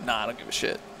channel yet? Nah, I don't give a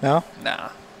shit. No. Nah.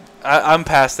 I'm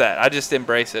past that. I just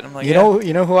embrace it. I'm like, You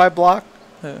know who I block?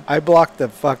 Who? I block the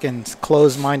fucking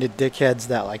closed-minded dickheads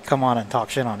that like come on and talk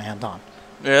shit on Anton.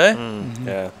 Really?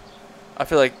 Yeah. I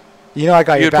feel like You know I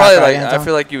got your you'd back, probably right, like. Anton? I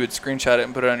feel like you would screenshot it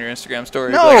and put it on your Instagram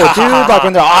story. No, You'd be like, dude, "Ha, ha, ha, like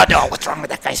when they're, oh no, what's wrong with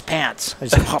that guy's pants? I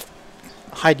just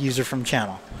hide user from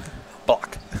channel.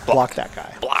 Block that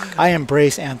guy. Block. I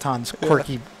embrace Anton's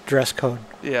quirky dress code.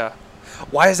 Yeah.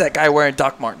 Why is that guy wearing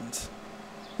Doc Martens?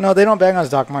 No, they don't bag on his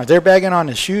Doc Martens. They're bagging on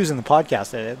his shoes in the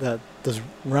podcast. Those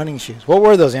running shoes. What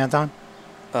were those, Anton?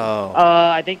 Oh.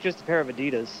 I think just a pair of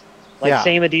Adidas. Like Yeah.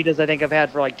 same Adidas I think I've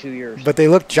had for like 2 years. But they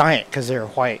look giant because they're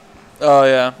white. Oh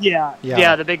yeah. Yeah. Yeah.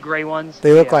 Yeah, the big gray ones.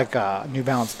 They look Yeah. like New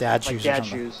Balance dad like shoes or dad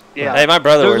something. shoes. Yeah. Hey, my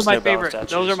brother those wears are my New Balance favorite. dad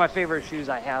Those shoes. are my favorite shoes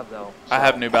I have though. I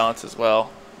have New Balance as well.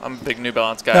 I'm a big New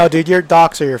Balance guy. No, dude, your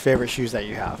Docs are your favorite shoes that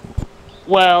you have.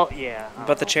 Well, yeah.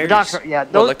 But the cherries. Docs are, yeah,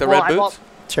 What, those, like the well, red boots?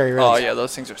 Cherry Reds. Oh yeah,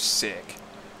 those things are sick.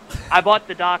 I bought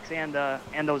the Docs and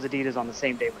those Adidas on the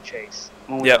same day with Chase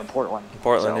when we Yep. were in Portland.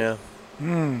 Portland, So-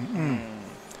 yeah.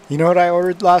 You know what I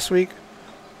ordered last week?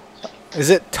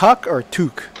 Is it Tuck or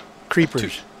Took?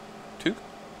 Creepers. Took?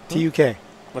 T-U-K.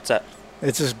 What's that?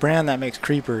 It's this brand that makes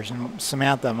creepers. And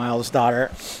Samantha, my oldest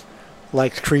daughter,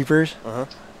 likes creepers. Uh-huh.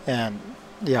 And,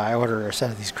 yeah, I ordered her a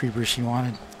set of these creepers she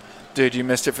wanted. Dude, you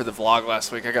missed it for the vlog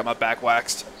last week. I got my back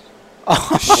waxed.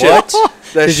 Oh, shit!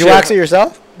 Did you wax it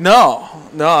yourself? No,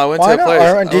 I went Why to a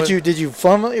place. Did you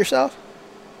film it yourself?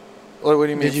 What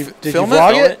do you mean? Did film you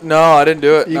vlog it? No, I didn't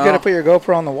do it. You no. got to put your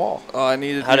GoPro on the wall. Oh, I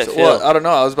needed. How'd it feel? Well, I don't know.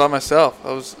 I was by myself.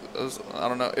 I was. I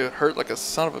don't know. It hurt like a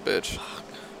son of a bitch,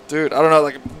 dude. I don't know.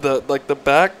 Like the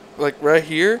back, like right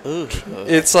here. Ooh.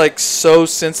 It's like so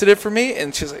sensitive for me.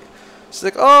 And she's like,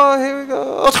 oh, here we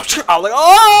go. I was like,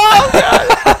 oh,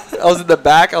 God. I was in the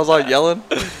back. I was all yelling.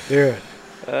 Dude,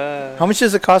 how much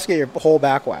does it cost to get your whole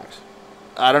back waxed?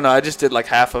 I don't know. I just did like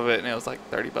half of it, and it was like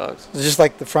 $30. It's just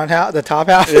like the front half, the top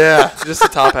half. Yeah, just the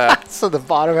top half. So the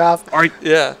bottom half. Are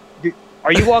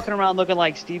you walking around looking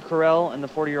like Steve Carell in the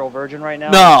 40-Year-Old Virgin right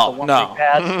now? No. No,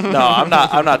 I'm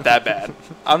not. I'm not that bad.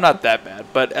 I'm not that bad.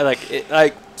 But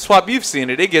like Swap, you've seen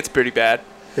it. It gets pretty bad.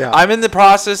 Yeah. I'm in the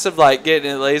process of like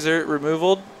getting it laser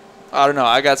removal. I don't know.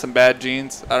 I got some bad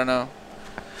genes. I don't know.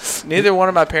 Neither one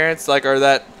of my parents are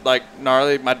that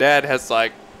gnarly. My dad has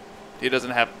he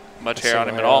doesn't have much hair on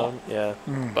him at all. Yeah.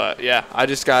 But yeah, I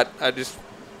just got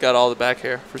all the back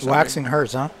hair for some Waxing reason.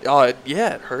 hurts, huh? Oh, it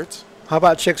hurts. How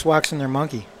about chicks waxing their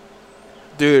monkey?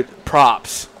 Dude,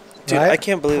 props. Dude, Right? I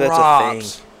can't believe that's a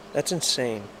Props. thing. That's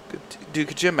insane. Dude,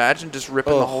 could you imagine just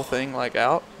ripping the whole thing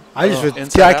out? I just would,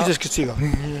 inside yeah, I out? could just see go.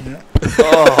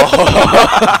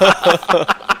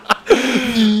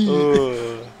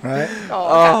 Right?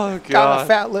 Oh, got God. a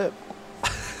fat lip.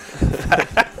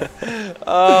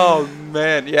 Oh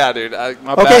man, yeah, dude.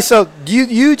 Okay, so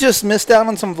you just missed out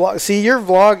on some vlog. See, your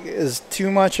vlog is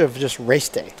too much of just race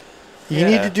day. You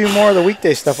need to do more of the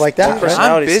weekday stuff like that, right?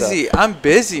 I'm busy. I'm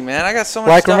busy, man. I got so much.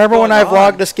 Like, stuff remember when going I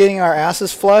on. vlogged us getting our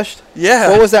asses flushed? Yeah.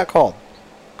 What was that called?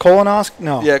 Colonoscopy?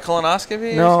 No. Yeah,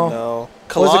 colonoscopy. No. No.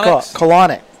 What was it called?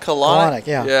 Colonic. Colonic.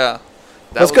 Yeah. Yeah.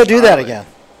 Let's go do that again.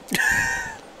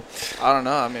 I don't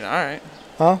know. I mean, all right.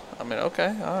 Huh? I mean,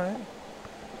 okay, all right.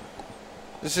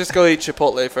 Let's just go eat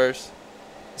Chipotle first.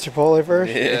 Chipotle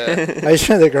first? Yeah. I just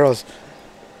hear the girls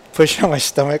pushing on my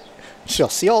stomach. She'll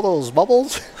see all those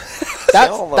bubbles?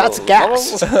 That's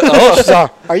gas. She's all,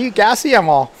 are you gassy? I'm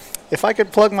all, if I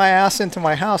could plug my ass into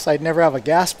my house, I'd never have a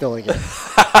gas bill again.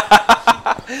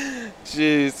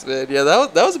 Jeez, man. Yeah,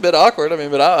 that was a bit awkward. I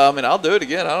mean, but I'll do it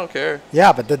again. I don't care.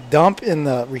 Yeah, but the dump in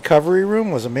the recovery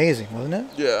room was amazing, wasn't it?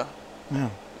 Yeah. Yeah.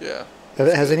 Yeah.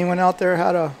 Has anyone out there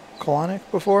had a colonic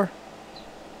before?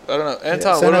 I don't know.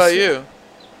 Anton, send what about us- you?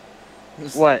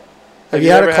 What? Have you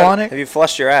had a colonic? Have you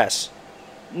flushed your ass?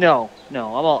 No.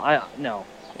 No.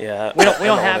 Yeah. We don't I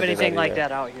have wanna do anything like either.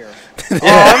 that out here. Oh,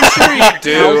 I'm sure you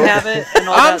do. Girls have it and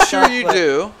all I'm that sure stuff, you but-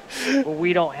 do. But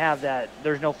we don't have that.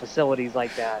 There's no facilities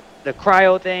like that. The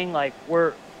cryo thing,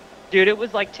 dude, it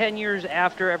was 10 years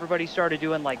after everybody started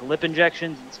doing lip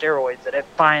injections and steroids that it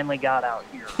finally got out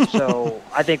here. So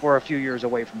I think we're a few years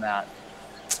away from that.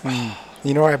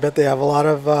 You know where I bet they have a lot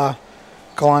of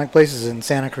colonic places in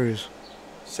Santa Cruz.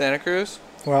 Santa Cruz?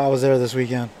 Well, I was there this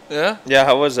weekend. Yeah? Yeah,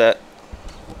 how was that?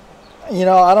 You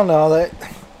know, I don't know.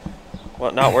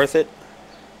 What, not worth it?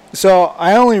 So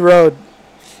I only rode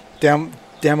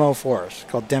demo forest,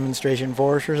 called Demonstration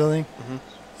Forest or something. Mm-hmm.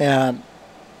 And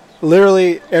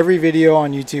literally every video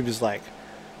on YouTube is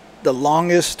the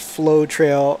longest flow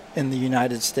trail in the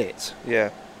United States. Yeah.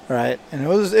 Right? And it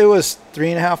was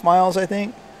 3.5 miles, I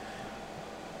think.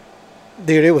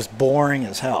 Dude, it was boring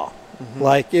as hell.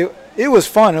 Mm-hmm. It was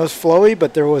fun. It was flowy,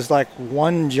 but there was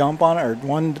one jump on it or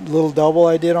one little double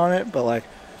I did on it. But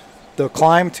the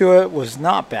climb to it was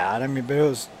not bad. I mean, but it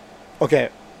was okay.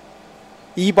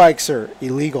 E-bikes are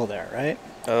illegal there, right?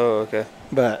 Oh, okay.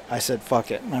 But I said,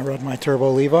 fuck it. And I rode my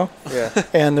Turbo Levo. Yeah.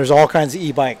 And there's all kinds of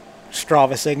e-bike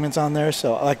Strava segments on there.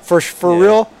 So, for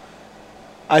real,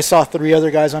 I saw 3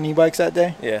 other guys on e-bikes that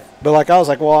day. Yeah. But, I was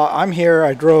like, well, I'm here.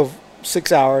 I drove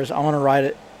 6 hours. I want to ride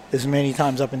it as many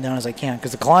times up and down as I can.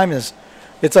 Because the climb it's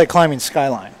like climbing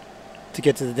Skyline to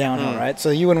get to the downhill, right? So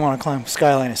you wouldn't want to climb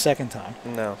Skyline a second time.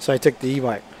 No. So I took the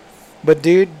e-bike. But,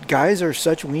 dude, guys are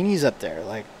such weenies up there.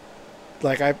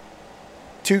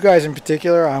 Two guys in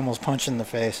particular, I almost punched in the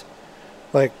face.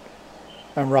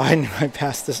 I'm riding, I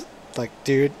passed this,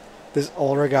 dude, this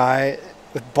older guy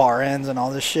with bar ends and all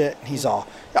this shit. And he's all,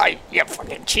 oh, you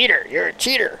fucking cheater. You're a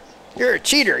cheater. You're a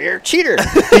cheater. You're a cheater.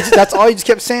 That's all he just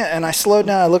kept saying. And I slowed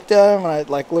down. I looked at him, and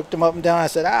I, looked him up and down. I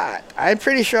said, I'm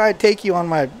pretty sure I'd take you on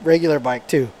my regular bike,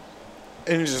 too.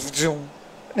 And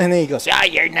then he goes,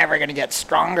 you're never going to get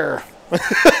stronger.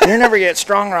 You're never get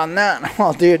stronger on that.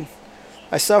 Well, dude,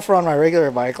 I suffer on my regular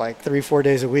bike 3-4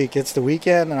 days a week. It's the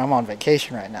weekend, and I'm on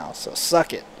vacation right now, so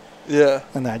suck it. Yeah.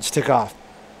 And then I just took off.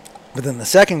 But then the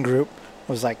second group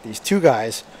was like these two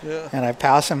guys, Yeah. and I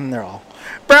pass them, and they're all,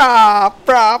 brah,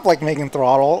 brah, like making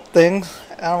throttle things.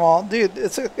 And I'm all, dude,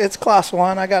 it's class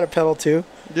 1. I got a pedal too.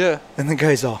 Yeah. And the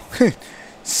guy's all,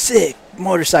 sick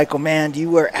motorcycle, man. Do you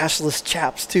wear assless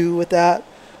chaps too with that?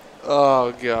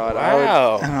 Oh God!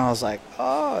 Wow. And I was like,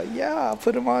 oh yeah, I'll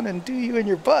put them on and do you in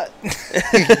your butt,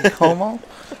 homo.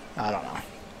 I don't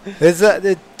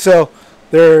know. So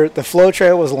the flow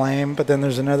trail was lame, but then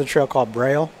there's another trail called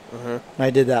Braille, and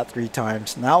I did that 3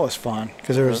 times, and that was fun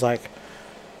because there was like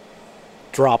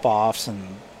drop offs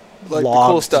and Like the cool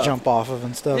logs to stuff. jump off of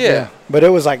and stuff. Yeah. But it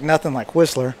was like nothing like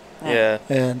Whistler. Yeah.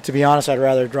 And to be honest, I'd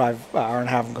rather drive an hour and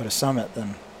a half and go to Summit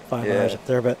than 5 Yeah. hours up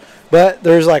there. But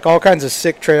there's like all kinds of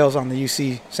sick trails on the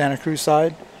UC Santa Cruz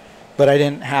side, but I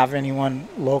didn't have anyone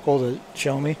local to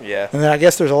show me. Yeah. And then I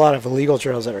guess there's a lot of illegal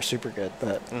trails that are super good.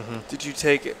 But Did you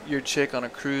take your chick on a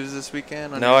cruise this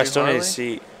weekend? No, I still need to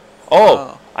see.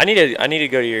 Oh, I need to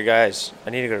go to your guys.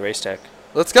 I need to go to Race Tech.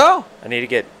 Let's go. I need to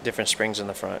get different springs in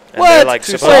the front. And What? they're like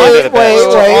supposedly they're the best.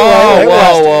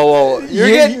 Whoa. You're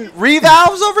getting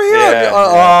revalves over here? Yeah.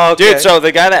 Oh, okay. Dude, so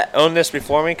the guy that owned this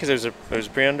before me, because it was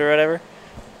pre-owned or whatever,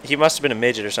 he must have been a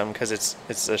midget or something, because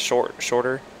it's a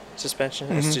shorter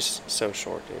suspension. It's just so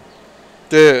short,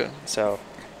 Dude. So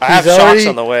I have shocks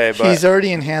on the way, but he's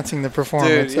already enhancing the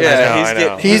performance. Dude, yeah, I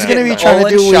know. He's going to be getting trying to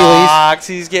do Olin wheelies. shocks.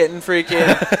 He's getting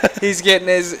freaking. He's getting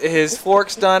his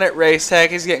forks done at Race Tech.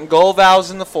 He's getting gold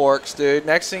valves in the forks, dude.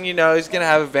 Next thing you know, he's gonna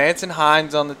have Vance and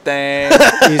Hines on the thing.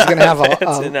 He's going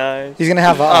to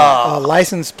have a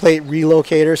license plate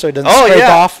relocator so it doesn't scrape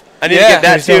off. I need to get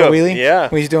that too.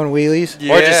 When he's doing wheelies.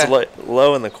 Or just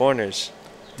low in the corners.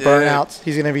 Burnouts.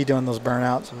 He's going to be doing those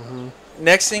burnouts.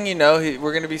 Next thing you know,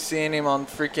 we're gonna be seeing him on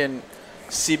freaking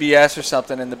CBS or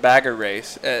something in the bagger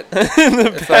race at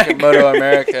fucking Moto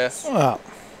America. Wow.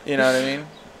 You know what I mean?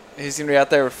 He's gonna be out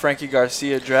there with Frankie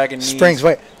Garcia dragging knees. Springs.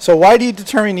 Wait. So why do you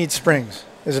determine you need springs?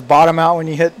 Is it bottom out when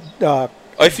you hit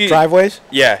driveways?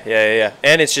 Yeah.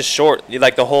 And it's just short.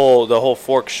 Like the whole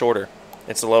fork's shorter.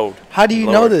 It's low. How do you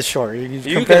know this short? You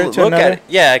compare can it to look another? at it.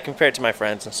 Yeah, I compare it to my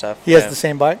friends and stuff. He has the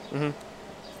same bike? Mm-hmm.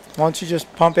 Why don't you just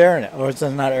pump air in it? Or is it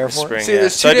not air for it? See,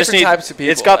 there's two different types of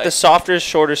people. It's got the softest,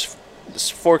 shortest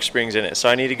fork springs in it, so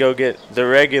I need to go get the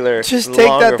regular. Just take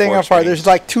that thing apart. There's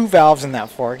like 2 valves in that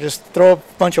fork. Just throw a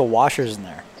bunch of washers in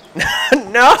there.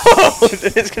 No,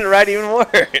 it's gonna ride even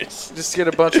worse. Just get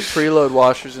a bunch of preload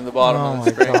washers in the bottom of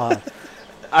the spring. God.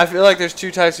 I feel like there's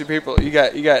 2 types of people. You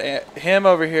got him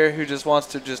over here who just wants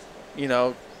to just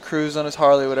cruise on his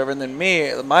Harley or whatever, and then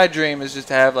me. My dream is just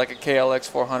to have like a KLX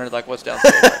 400, like what's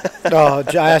downstairs. Oh,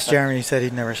 I asked Jeremy. He said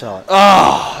he'd never sell it.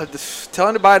 Oh, tell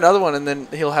him to buy another one, and then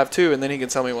he'll have 2, and then he can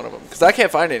sell me one of them because I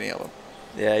can't find any of them.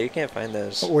 Yeah, you can't find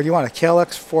those. What do you want? A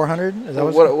KLX 400? Is that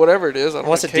whatever it is. I don't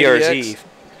What's a KDX? DRZ?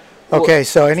 Okay,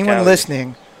 so anyone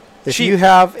listening, if you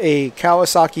have a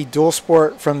Kawasaki Dual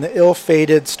Sport from the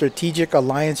ill-fated strategic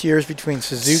alliance years between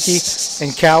Suzuki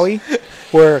and Kawi,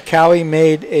 where Kawi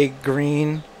made a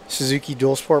green Suzuki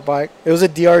Dual Sport bike, it was a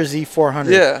DRZ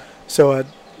 400. Yeah. So a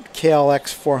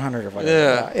KLX 400 or whatever.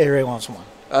 Yeah. A-Ray wants one.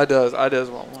 I does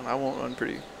want one. I want one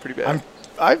pretty bad.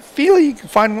 I feel you can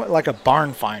find one like a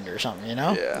barn finder or something,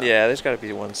 Yeah. Yeah, there's got to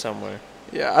be one somewhere.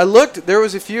 Yeah, I looked. There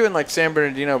was a few in like San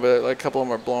Bernardino, but like a couple of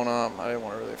them are blown up. I didn't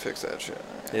want to really fix that shit.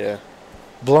 Yeah.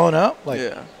 Blown up?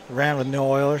 Like ran with no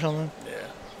oil or something?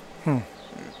 Yeah.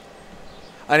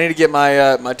 I need to get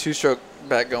my my 2-stroke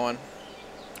back going.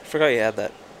 I forgot you had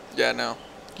that. Yeah, no.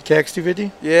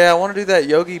 KX250? Yeah, I want to do that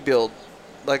Yogi build,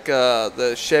 like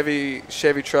the Chevy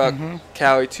truck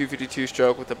Kawi 252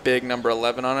 stroke with a big number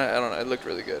 11 on it. I don't know. It looked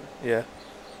really good. Yeah.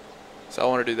 So I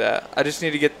want to do that. I just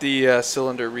need to get the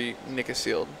cylinder Nika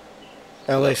sealed.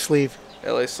 LA sleeve.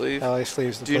 LA sleeve. LA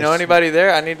sleeves. Do you know anybody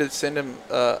there? I need to send him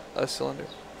a cylinder.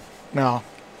 No.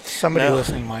 Somebody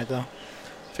listening might though.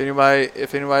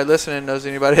 If anybody listening knows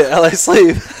anybody at LA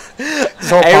Sleeve,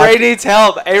 A-Ray needs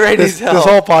help. A-Ray needs help. This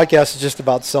whole podcast is just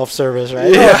about self-service,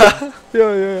 right? Yeah.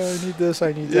 Yeah. I need this.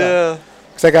 I need that. Yeah.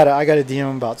 Because I got a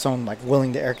DM about someone like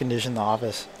willing to air condition the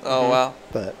office. Oh wow.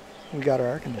 But we got our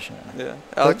air conditioner. Yeah.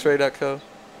 AlexRay.co.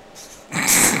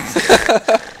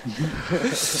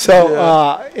 So,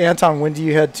 Anton, when do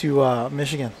you head to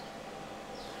Michigan?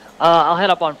 I'll head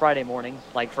up on Friday morning,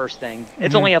 like first thing.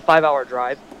 It's only a 5-hour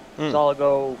drive, so I'll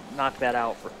go knock that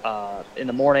out in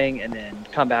the morning and then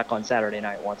come back on Saturday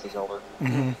night once it's over.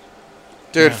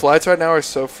 Dude, flights right now are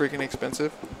so freaking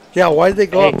expensive. Yeah, why did they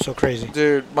go up so crazy?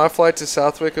 Dude, my flight to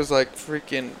Southwick was like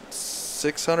freaking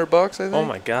 $600, I think. Oh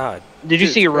my god. Did you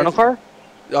see your rental car?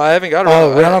 I haven't got a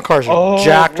rental. Rental cars are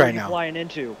jacked where right are you now. flying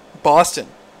into? Boston.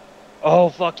 Oh,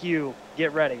 fuck you.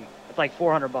 Get ready. It's like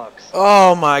 $400.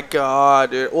 Oh my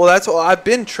god, dude. Well, that's what I've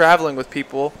been traveling with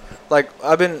people. Like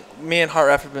me and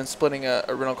Hartraff have been splitting a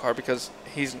rental car because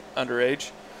he's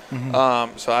underage.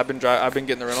 Mhm. So I've been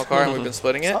getting the rental car and we've been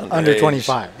splitting it. Under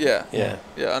 25. Yeah,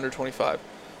 under 25.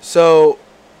 So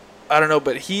I don't know,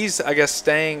 but he's I guess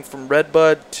staying from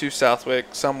Redbud to Southwick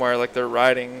somewhere. Like they're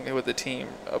riding with the team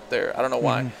up there. I don't know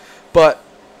why, but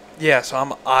yeah. So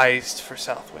I'm iced for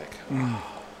Southwick.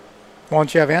 Why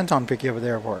don't you have Anton pick you up at the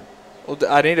airport? Well,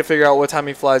 I need to figure out what time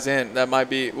he flies in.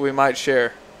 We might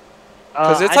share.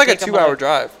 Because it's like a 2-hour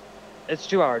drive. It's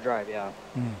a 2-hour drive, yeah.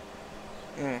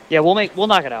 Yeah, we'll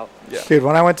knock it out. Yeah. Dude,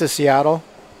 when I went to Seattle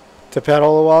to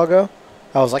pedal a while ago,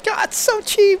 I was like, it's so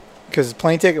cheap. Because the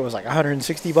plane ticket was like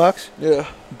 $160. Yeah.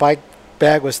 Bike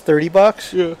bag was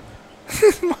 $30. Yeah.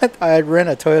 I'd rent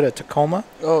a Toyota Tacoma.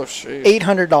 Oh, shit.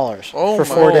 $800 for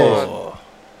 4 days.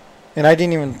 And I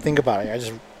didn't even think about it. I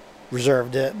just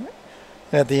reserved it. And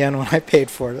at the end, when I paid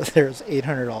for it, there was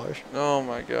 $800. Oh,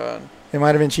 my God. It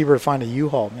might have been cheaper to find a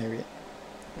U-Haul, maybe.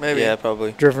 Maybe. Yeah,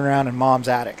 probably. Driven around in Mom's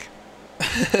attic.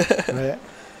 Right?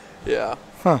 Yeah.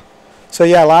 Huh. So,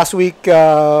 yeah, last week,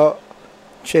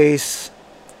 Chase,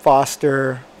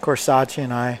 Foster, Corsacci,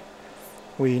 and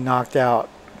we knocked out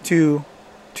 2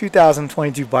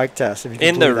 2022 bike tests. If you can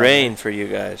In the believe that. rain for you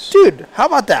guys. Dude, how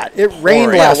about that? It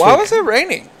rained last week. Why was it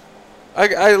raining?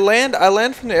 I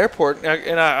land from the airport,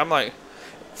 and I'm like,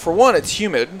 for one, it's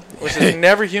humid, which is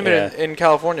never humid in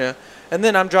California. And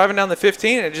then I'm driving down the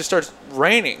 15, and it just starts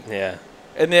raining. Yeah.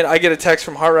 And then I get a text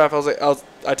from Hartraff.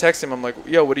 I text him. I'm like,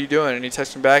 yo, what are you doing? And he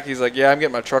texts me back. He's like, yeah, I'm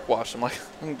getting my truck washed. I'm like,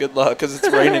 good luck, because it's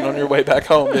raining on your way back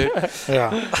home, dude.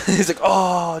 Yeah. He's like,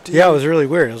 oh, dude. Yeah, it was really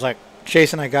weird. It was like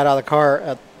Chase and I got out of the car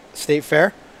at State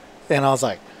Fair, and I was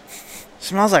like,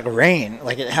 smells like rain.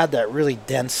 Like it had that really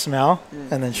dense smell,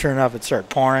 and then sure enough, it started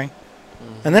pouring.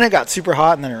 And then it got super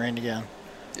hot, and then it rained again.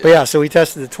 Yeah. But yeah, so we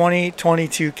tested the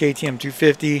 2022 KTM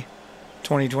 250,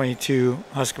 2022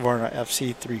 Husqvarna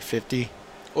FC 350.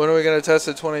 When are we going to test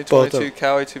the 2022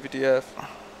 Cowie 250F?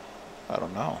 I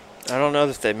don't know. I don't know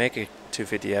if they make a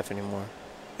 250F anymore.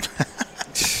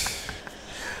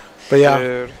 But yeah,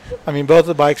 dude. I mean, both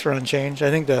the bikes are unchanged.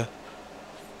 I think the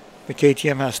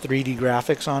KTM has 3D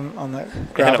graphics on the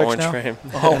graphics and an orange now. frame.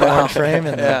 Oh, an orange frame,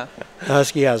 and yeah. the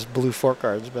Husky has blue fork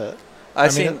guards. But I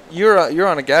seen you're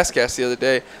on a gas the other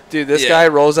day, dude. This guy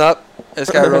rolls up. This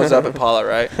guy rolls up at Paula,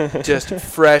 right? Just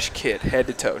fresh kit, head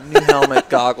to toe, new helmet,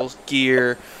 goggles,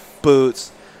 gear,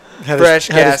 boots, fresh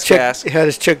gas. He had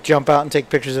his chick jump out and take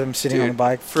pictures of him sitting on the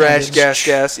bike. Fresh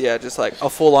gas. Yeah, just like a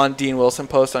full-on Dean Wilson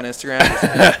post on Instagram.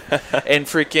 And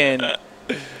freaking,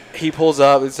 he pulls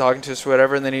up, he's talking to us or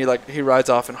whatever, and then he rides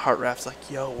off, and Hartraff's like,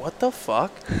 yo, what the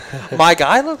fuck? My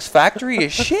guy looks factory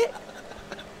as shit.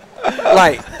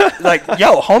 like,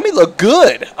 yo, homie look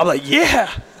good. I'm like, yeah.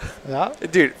 Yeah.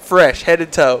 Dude, fresh, head to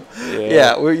toe.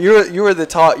 Yeah, you were the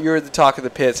talk of the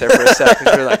pits there for a second.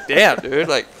 You were like, damn, dude,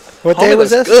 like, what day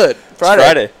was this? Good.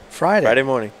 Friday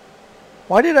morning.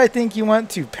 Why did I think you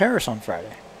went to Paris on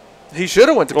Friday? He should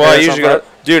have went to Paris. Paris. I usually go.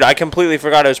 Dude, I completely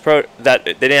forgot it was that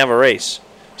they didn't have a race,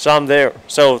 so I'm there.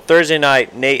 So Thursday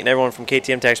night, Nate and everyone from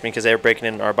KTM texted me because they were breaking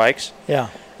in our bikes. Yeah.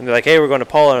 And they're like, hey, we're going to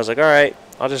Paula. And I was like, all right,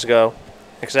 I'll just go,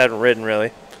 because I hadn't ridden really.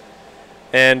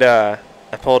 And I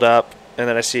pulled up. And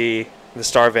then I see the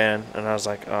Star van, and I was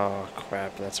like, oh,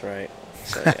 crap, that's right.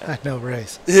 So, yeah. No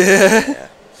race. Yeah.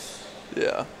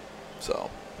 So,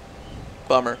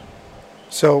 bummer.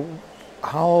 So,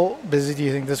 how busy do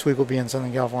you think this week will be in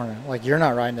Southern California? Like, you're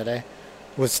not riding today.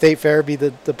 Would State Fair be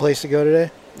the place to go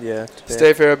today? Yeah.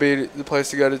 State Fair will be the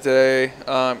place to go today.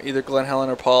 Either Glen Helen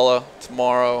or Paula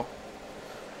tomorrow,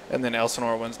 and then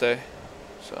Elsinore Wednesday.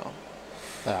 So,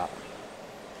 yeah.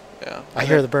 Yeah. I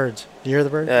hear the birds. Do you hear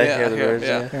the birds? Yeah, I hear the birds.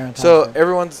 Yeah. So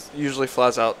everyone's usually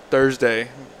flies out Thursday,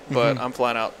 but I'm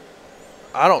flying out.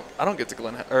 I don't get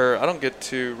to I don't get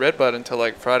to Redbud until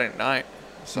like Friday night.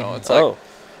 So it's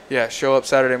like, show up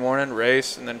Saturday morning,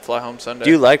 race, and then fly home Sunday.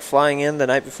 Do you like flying in the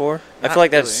night before? I feel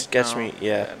like that gets me.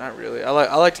 Yeah, not really. I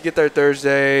like to get there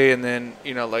Thursday, and then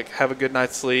like have a good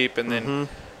night's sleep, and then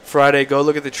Friday go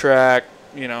look at the track.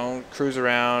 Cruise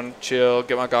around, chill,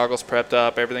 get my goggles prepped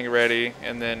up, everything ready,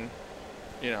 and then,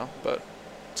 but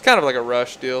it's kind of like a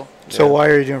rush deal. So why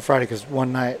are you doing Friday? Because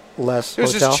one night less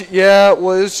hotel? It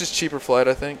was just cheaper flight,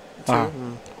 I think, too.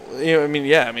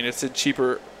 It's a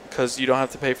cheaper because you don't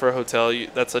have to pay for a hotel.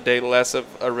 That's a day less of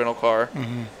a rental car.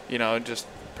 Just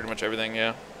pretty much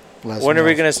everything, When are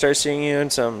we going to start seeing you in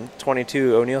some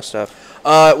 22 O'Neill stuff?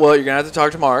 Well, you're going to have to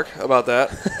talk to Mark about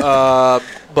that.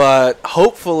 But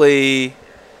hopefully,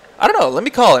 I don't know. Let me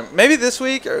call him. Maybe this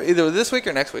week or either this week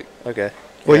or next week. Okay.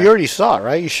 Well, you already saw it,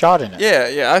 right? You shot in it.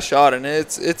 Yeah, I shot in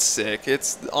it. It's sick.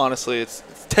 It's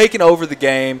taken over the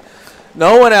game.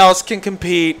 No one else can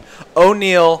compete.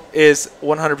 O'Neal is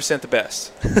 100% the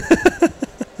best.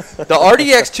 The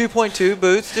RDX 2.2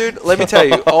 boots, dude, let me tell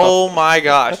you. Oh, my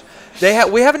gosh.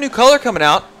 We have a new color coming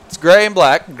out. It's gray and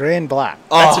black. Gray and black.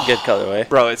 That's a good colorway.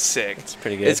 Bro, it's sick. It's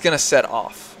pretty good. It's going to set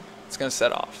off.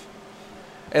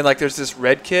 And, like, there's this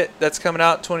red kit that's coming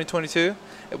out 2022,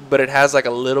 but it has, like,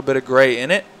 a little bit of gray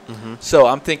in it. Mm-hmm. So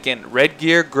I'm thinking red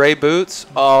gear, gray boots.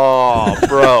 Oh,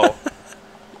 bro.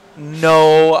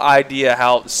 No idea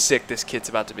how sick this kit's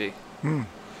about to be.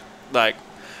 Like,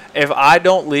 if I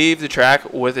don't leave the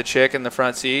track with a chick in the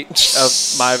front seat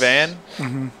of my van,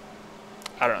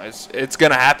 I don't know. It's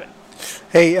going to happen.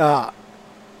 Hey, are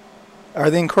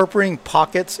they incorporating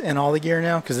pockets in all the gear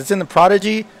now? Because it's in the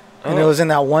Prodigy, and it was in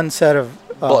that one set of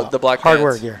the black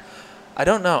hardware pants. gear. I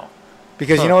don't know.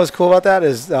 Because you know what's cool about that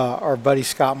is our buddy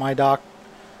Scott Mydock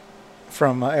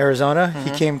from Arizona.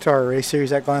 He came to our race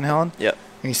series at Glen Helen. Yep.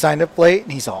 And he signed up late,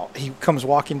 and he comes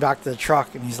walking back to the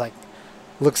truck, and he's like,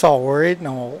 looks all worried. And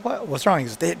I'm like, what's wrong? He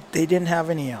goes, they didn't have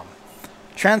any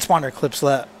transponder clips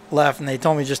left, and they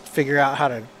told me just to figure out how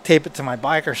to tape it to my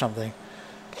bike or something.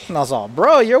 And I was all,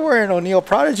 bro, you're wearing O'Neal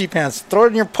Prodigy pants. Throw it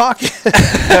in your pocket.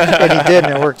 And he did,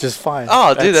 and it worked just fine.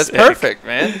 Oh, dude, that's perfect,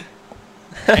 man.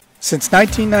 Since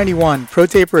 1991,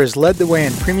 ProTaper has led the way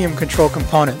in premium control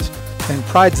components and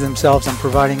prides themselves on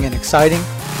providing an exciting,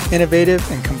 innovative,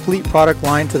 and complete product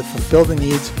line to fulfill the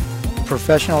needs of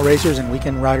professional racers and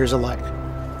weekend riders alike.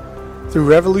 Through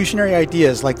revolutionary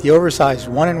ideas like the oversized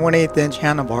 1 1/8 inch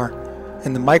handlebar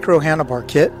and the micro handlebar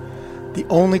kit, the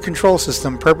only control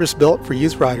system purpose-built for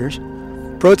youth riders,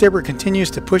 ProTaper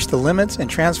continues to push the limits and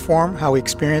transform how we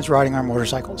experience riding our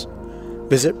motorcycles.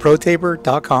 Visit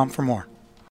ProTaper.com for more.